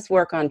 let's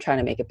work on trying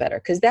to make it better,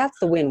 because that's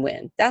the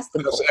win-win. That's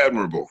the That's goal.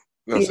 admirable.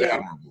 That's You know,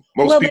 admirable.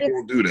 Most well, but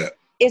people don't do that.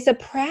 it's a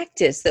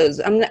practice.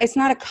 It's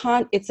not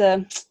it's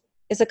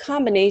a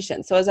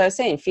combination. So as I was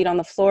saying, feet on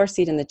the floor,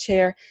 seat in the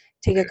chair,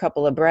 take a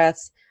couple of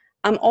breaths.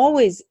 I'm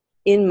always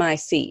in my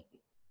seat.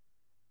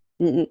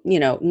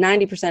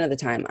 90% of the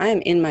time I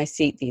am in my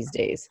seat these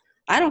days.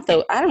 I don't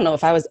know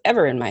if I was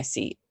ever in my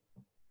seat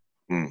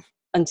Mm.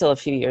 until a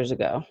few years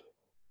ago.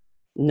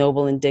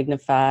 Noble and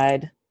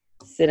dignified,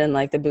 sitting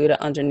like the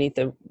Buddha underneath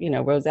the,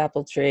 rose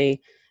apple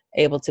tree,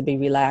 able to be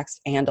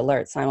relaxed and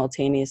alert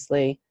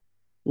simultaneously,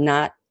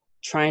 not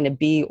trying to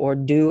be or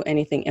do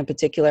anything in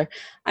particular.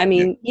 I Yeah.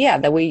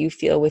 mean, the way you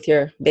feel with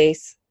your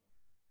bass.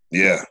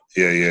 Yeah.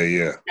 Yeah. Yeah.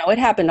 Yeah. It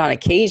happened on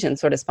occasion,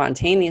 sort of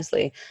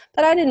spontaneously,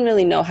 but I didn't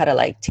really know how to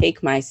like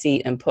take my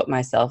seat and put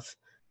myself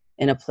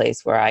in a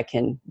place where I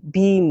can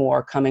be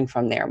more coming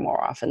from there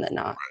more often than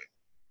not.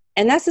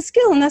 And that's a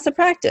skill and that's a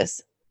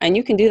practice. And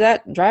you can do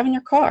that driving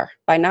your car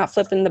by not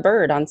flipping the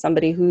bird on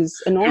somebody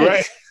who's annoying.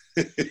 Right.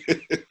 You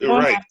don't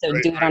Right. have to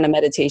Right. do it on a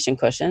meditation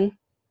cushion.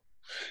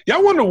 Yeah,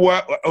 I wonder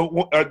what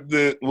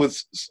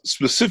with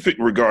specific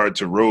regard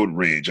to road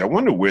rage. I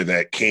wonder where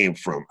that came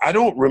from. I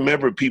don't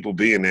remember people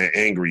being that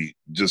angry,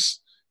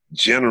 just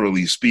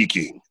generally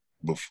speaking,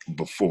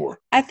 before.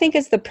 I think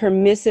it's the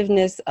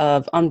permissiveness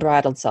of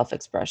unbridled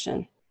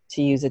self-expression,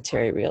 to use a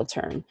Terry Real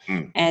term,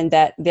 Mm. and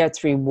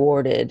that's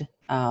rewarded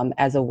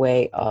as a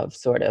way of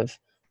sort of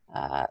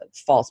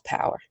false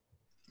power.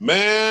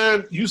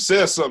 Man, you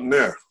said something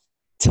there.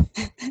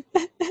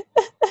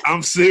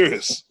 I'm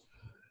serious.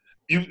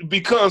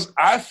 Because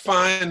I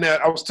find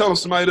that I was telling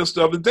somebody this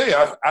the other day.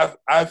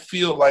 I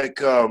feel like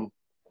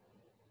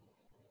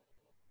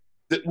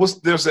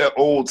there's that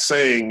old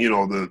saying,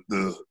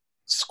 the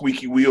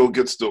squeaky wheel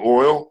gets the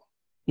oil,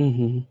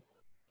 Mm-hmm.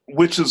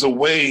 which which is a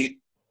way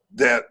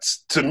that,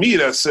 to me,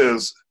 that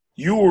says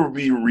you will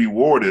be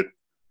rewarded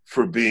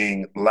for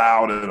being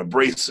loud and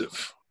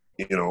abrasive,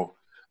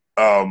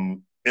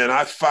 and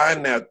I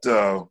find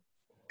that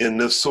in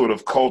this sort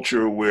of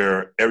culture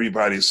where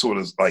everybody's sort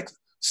of like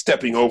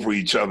stepping over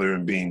each other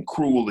and being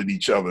cruel at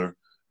each other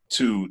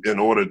in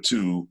order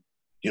to,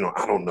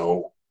 I don't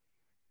know,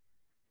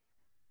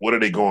 what are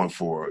they going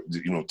for?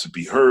 To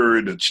be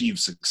heard, achieve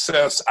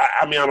success.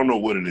 I mean, I don't know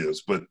what it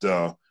is, but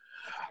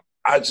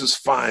I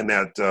just find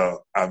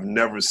that I've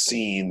never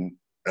seen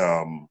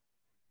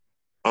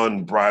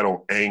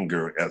unbridled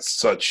anger at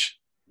such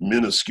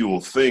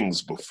minuscule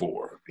things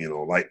before,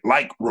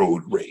 like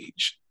road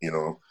rage,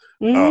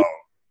 Mm-hmm.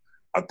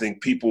 I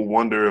think people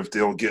wonder if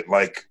they'll get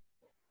like,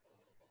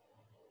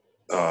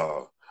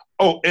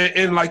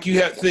 and like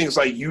you had things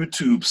like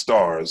YouTube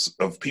stars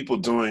of people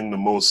doing the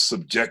most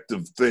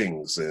subjective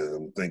things, and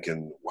I'm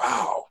thinking,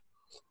 wow,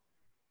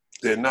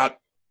 they're not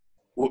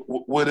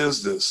what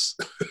is this?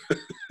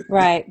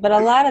 Right. But a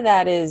lot of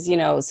that is,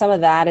 some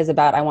of that is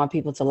about, I want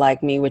people to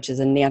like me, which is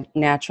a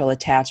natural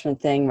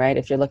attachment thing, right?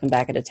 If you're looking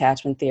back at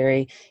attachment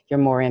theory, you're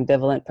more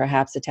ambivalent,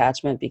 perhaps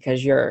attachment,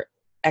 because your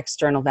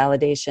external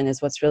validation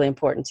is what's really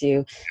important to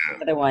you.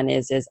 The other one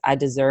is I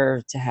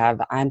deserve to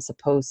have, I'm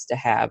supposed to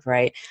have,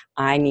 right?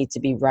 I need to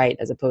be right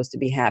as opposed to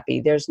be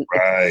happy. It's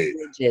Right.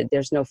 rigid.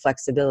 There's no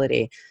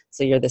flexibility.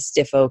 So you're the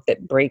stiff oak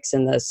that breaks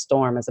in the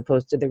storm as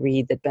opposed to the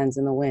reed that bends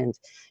in the wind.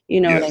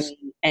 You know what I Yes.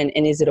 mean?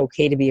 And is it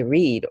okay to be a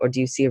reed, or do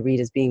you see a reed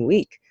as being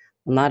weak?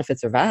 Well, not if it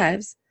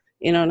survives.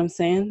 You know what I'm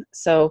saying?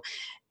 So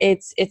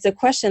it's a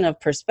question of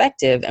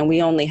perspective, and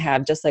we only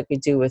have, just like we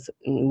do with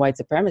white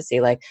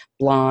supremacy, like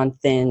blonde,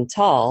 thin,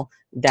 tall.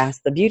 That's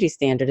the beauty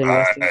standard in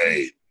Western.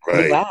 Right.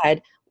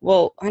 Blue-eyed.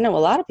 Well, I know a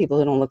lot of people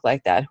who don't look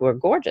like that who are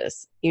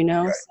gorgeous.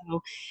 Right.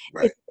 So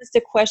Right. it's just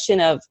a question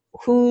of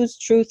whose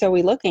truth are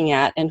we looking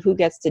at and who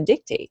gets to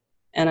dictate.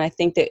 And I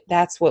think that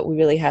that's what we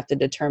really have to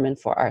determine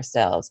for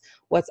ourselves.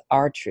 What's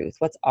our truth?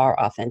 What's our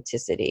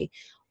authenticity?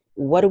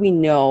 What do we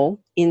know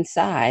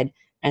inside?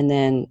 And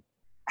then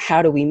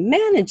how do we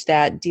manage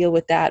that, deal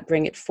with that,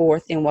 bring it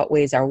forth in what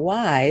ways are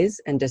wise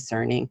and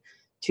discerning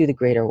to the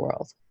greater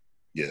world?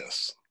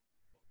 Yes.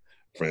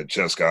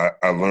 Francesca,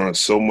 I learned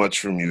so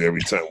much from you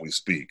every time we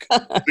speak.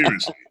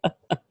 Seriously.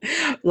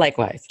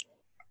 Likewise.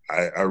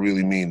 I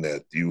really mean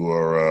that. You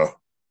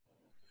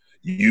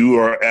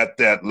are at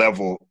that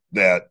level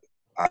that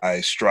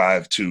I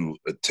strive to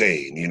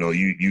attain.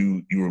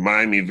 You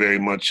remind me very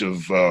much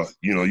of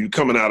you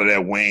coming out of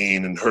that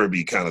Wayne and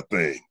Herbie kind of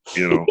thing.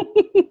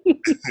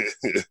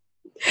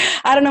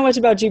 I don't know much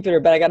about Jupiter,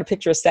 but I got a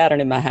picture of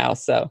Saturn in my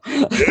house. So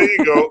there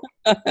you go.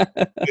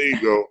 There you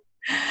go.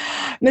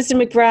 Mr.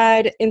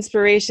 McBride,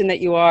 inspiration that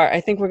you are,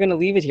 I think we're going to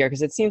leave it here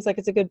because it seems like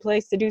it's a good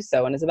place to do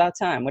so, and it's about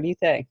time. What do you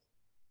think?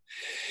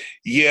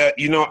 Yeah,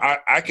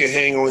 I can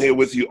hang on here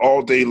with you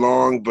all day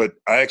long, but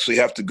I actually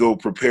have to go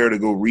prepare to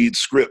go read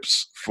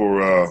scripts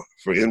for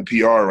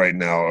NPR right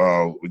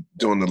now. We're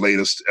doing the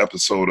latest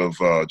episode of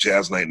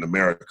Jazz Night in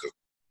America.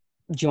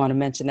 Do you want to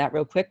mention that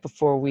real quick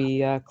before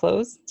we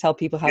close? Tell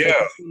people how they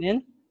can tune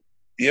in?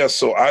 Yeah,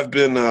 so I've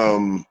been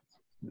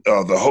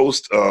the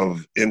host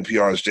of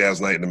NPR's Jazz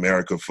Night in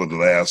America for the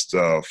last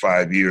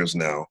 5 years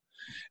now.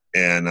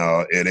 And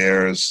it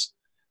airs,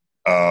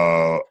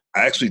 I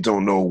actually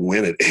don't know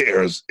when it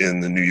airs in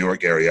the New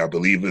York area. I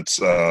believe it's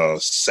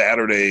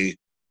Saturday.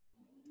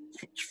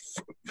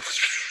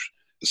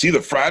 It's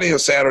either Friday or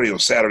Saturday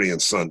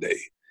and Sunday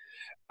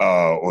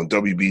on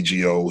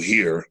WBGO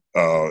here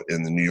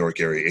in the New York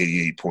area,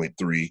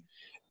 88.3.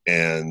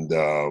 And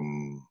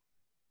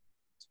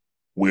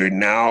we're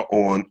now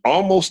on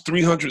almost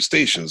 300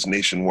 stations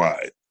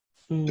nationwide.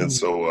 And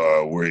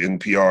so we're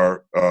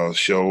NPR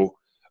show.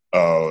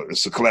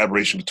 It's a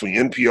collaboration between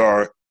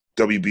NPR,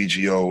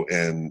 WBGO,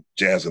 and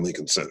Jazz and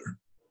Lincoln Center.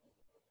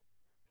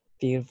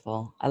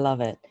 Beautiful. I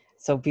love it.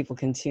 So people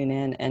can tune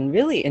in and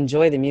really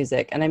enjoy the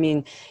music. And I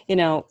mean,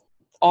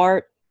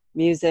 art,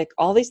 music,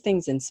 all these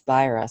things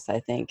inspire us, I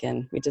think.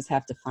 And we just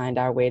have to find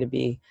our way to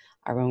be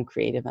our own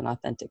creative and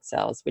authentic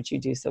selves, which you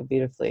do so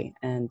beautifully.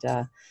 And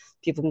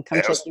people can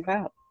come check you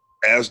out.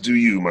 As do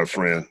you, my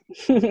friend.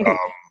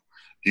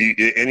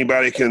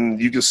 Anybody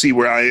you can see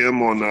where I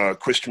am on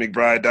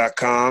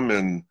ChristianMcBride.com,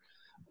 and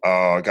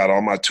got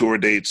all my tour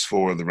dates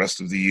for the rest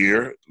of the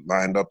year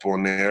lined up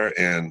on there.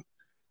 And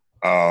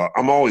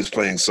I'm always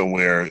playing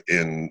somewhere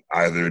in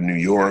either New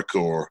York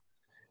or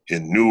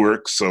in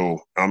Newark,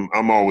 so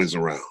I'm always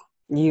around.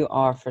 You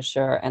are, for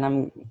sure. And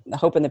I'm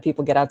hoping that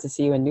people get out to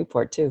see you in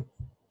Newport too.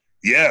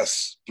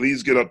 Yes,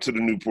 please get up to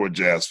the Newport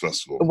Jazz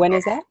Festival. When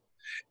is that?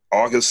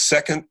 August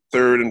 2nd,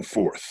 3rd, and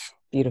 4th.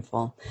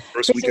 Beautiful.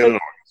 First weekend in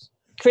August.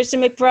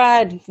 Christian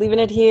McBride, leaving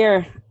it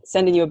here.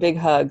 Sending you a big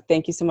hug.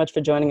 Thank you so much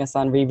for joining us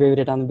on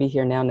Rerooted on the Be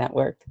Here Now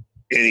Network.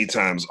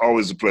 Anytime. It's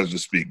always a pleasure to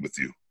speak with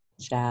you.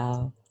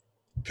 Ciao.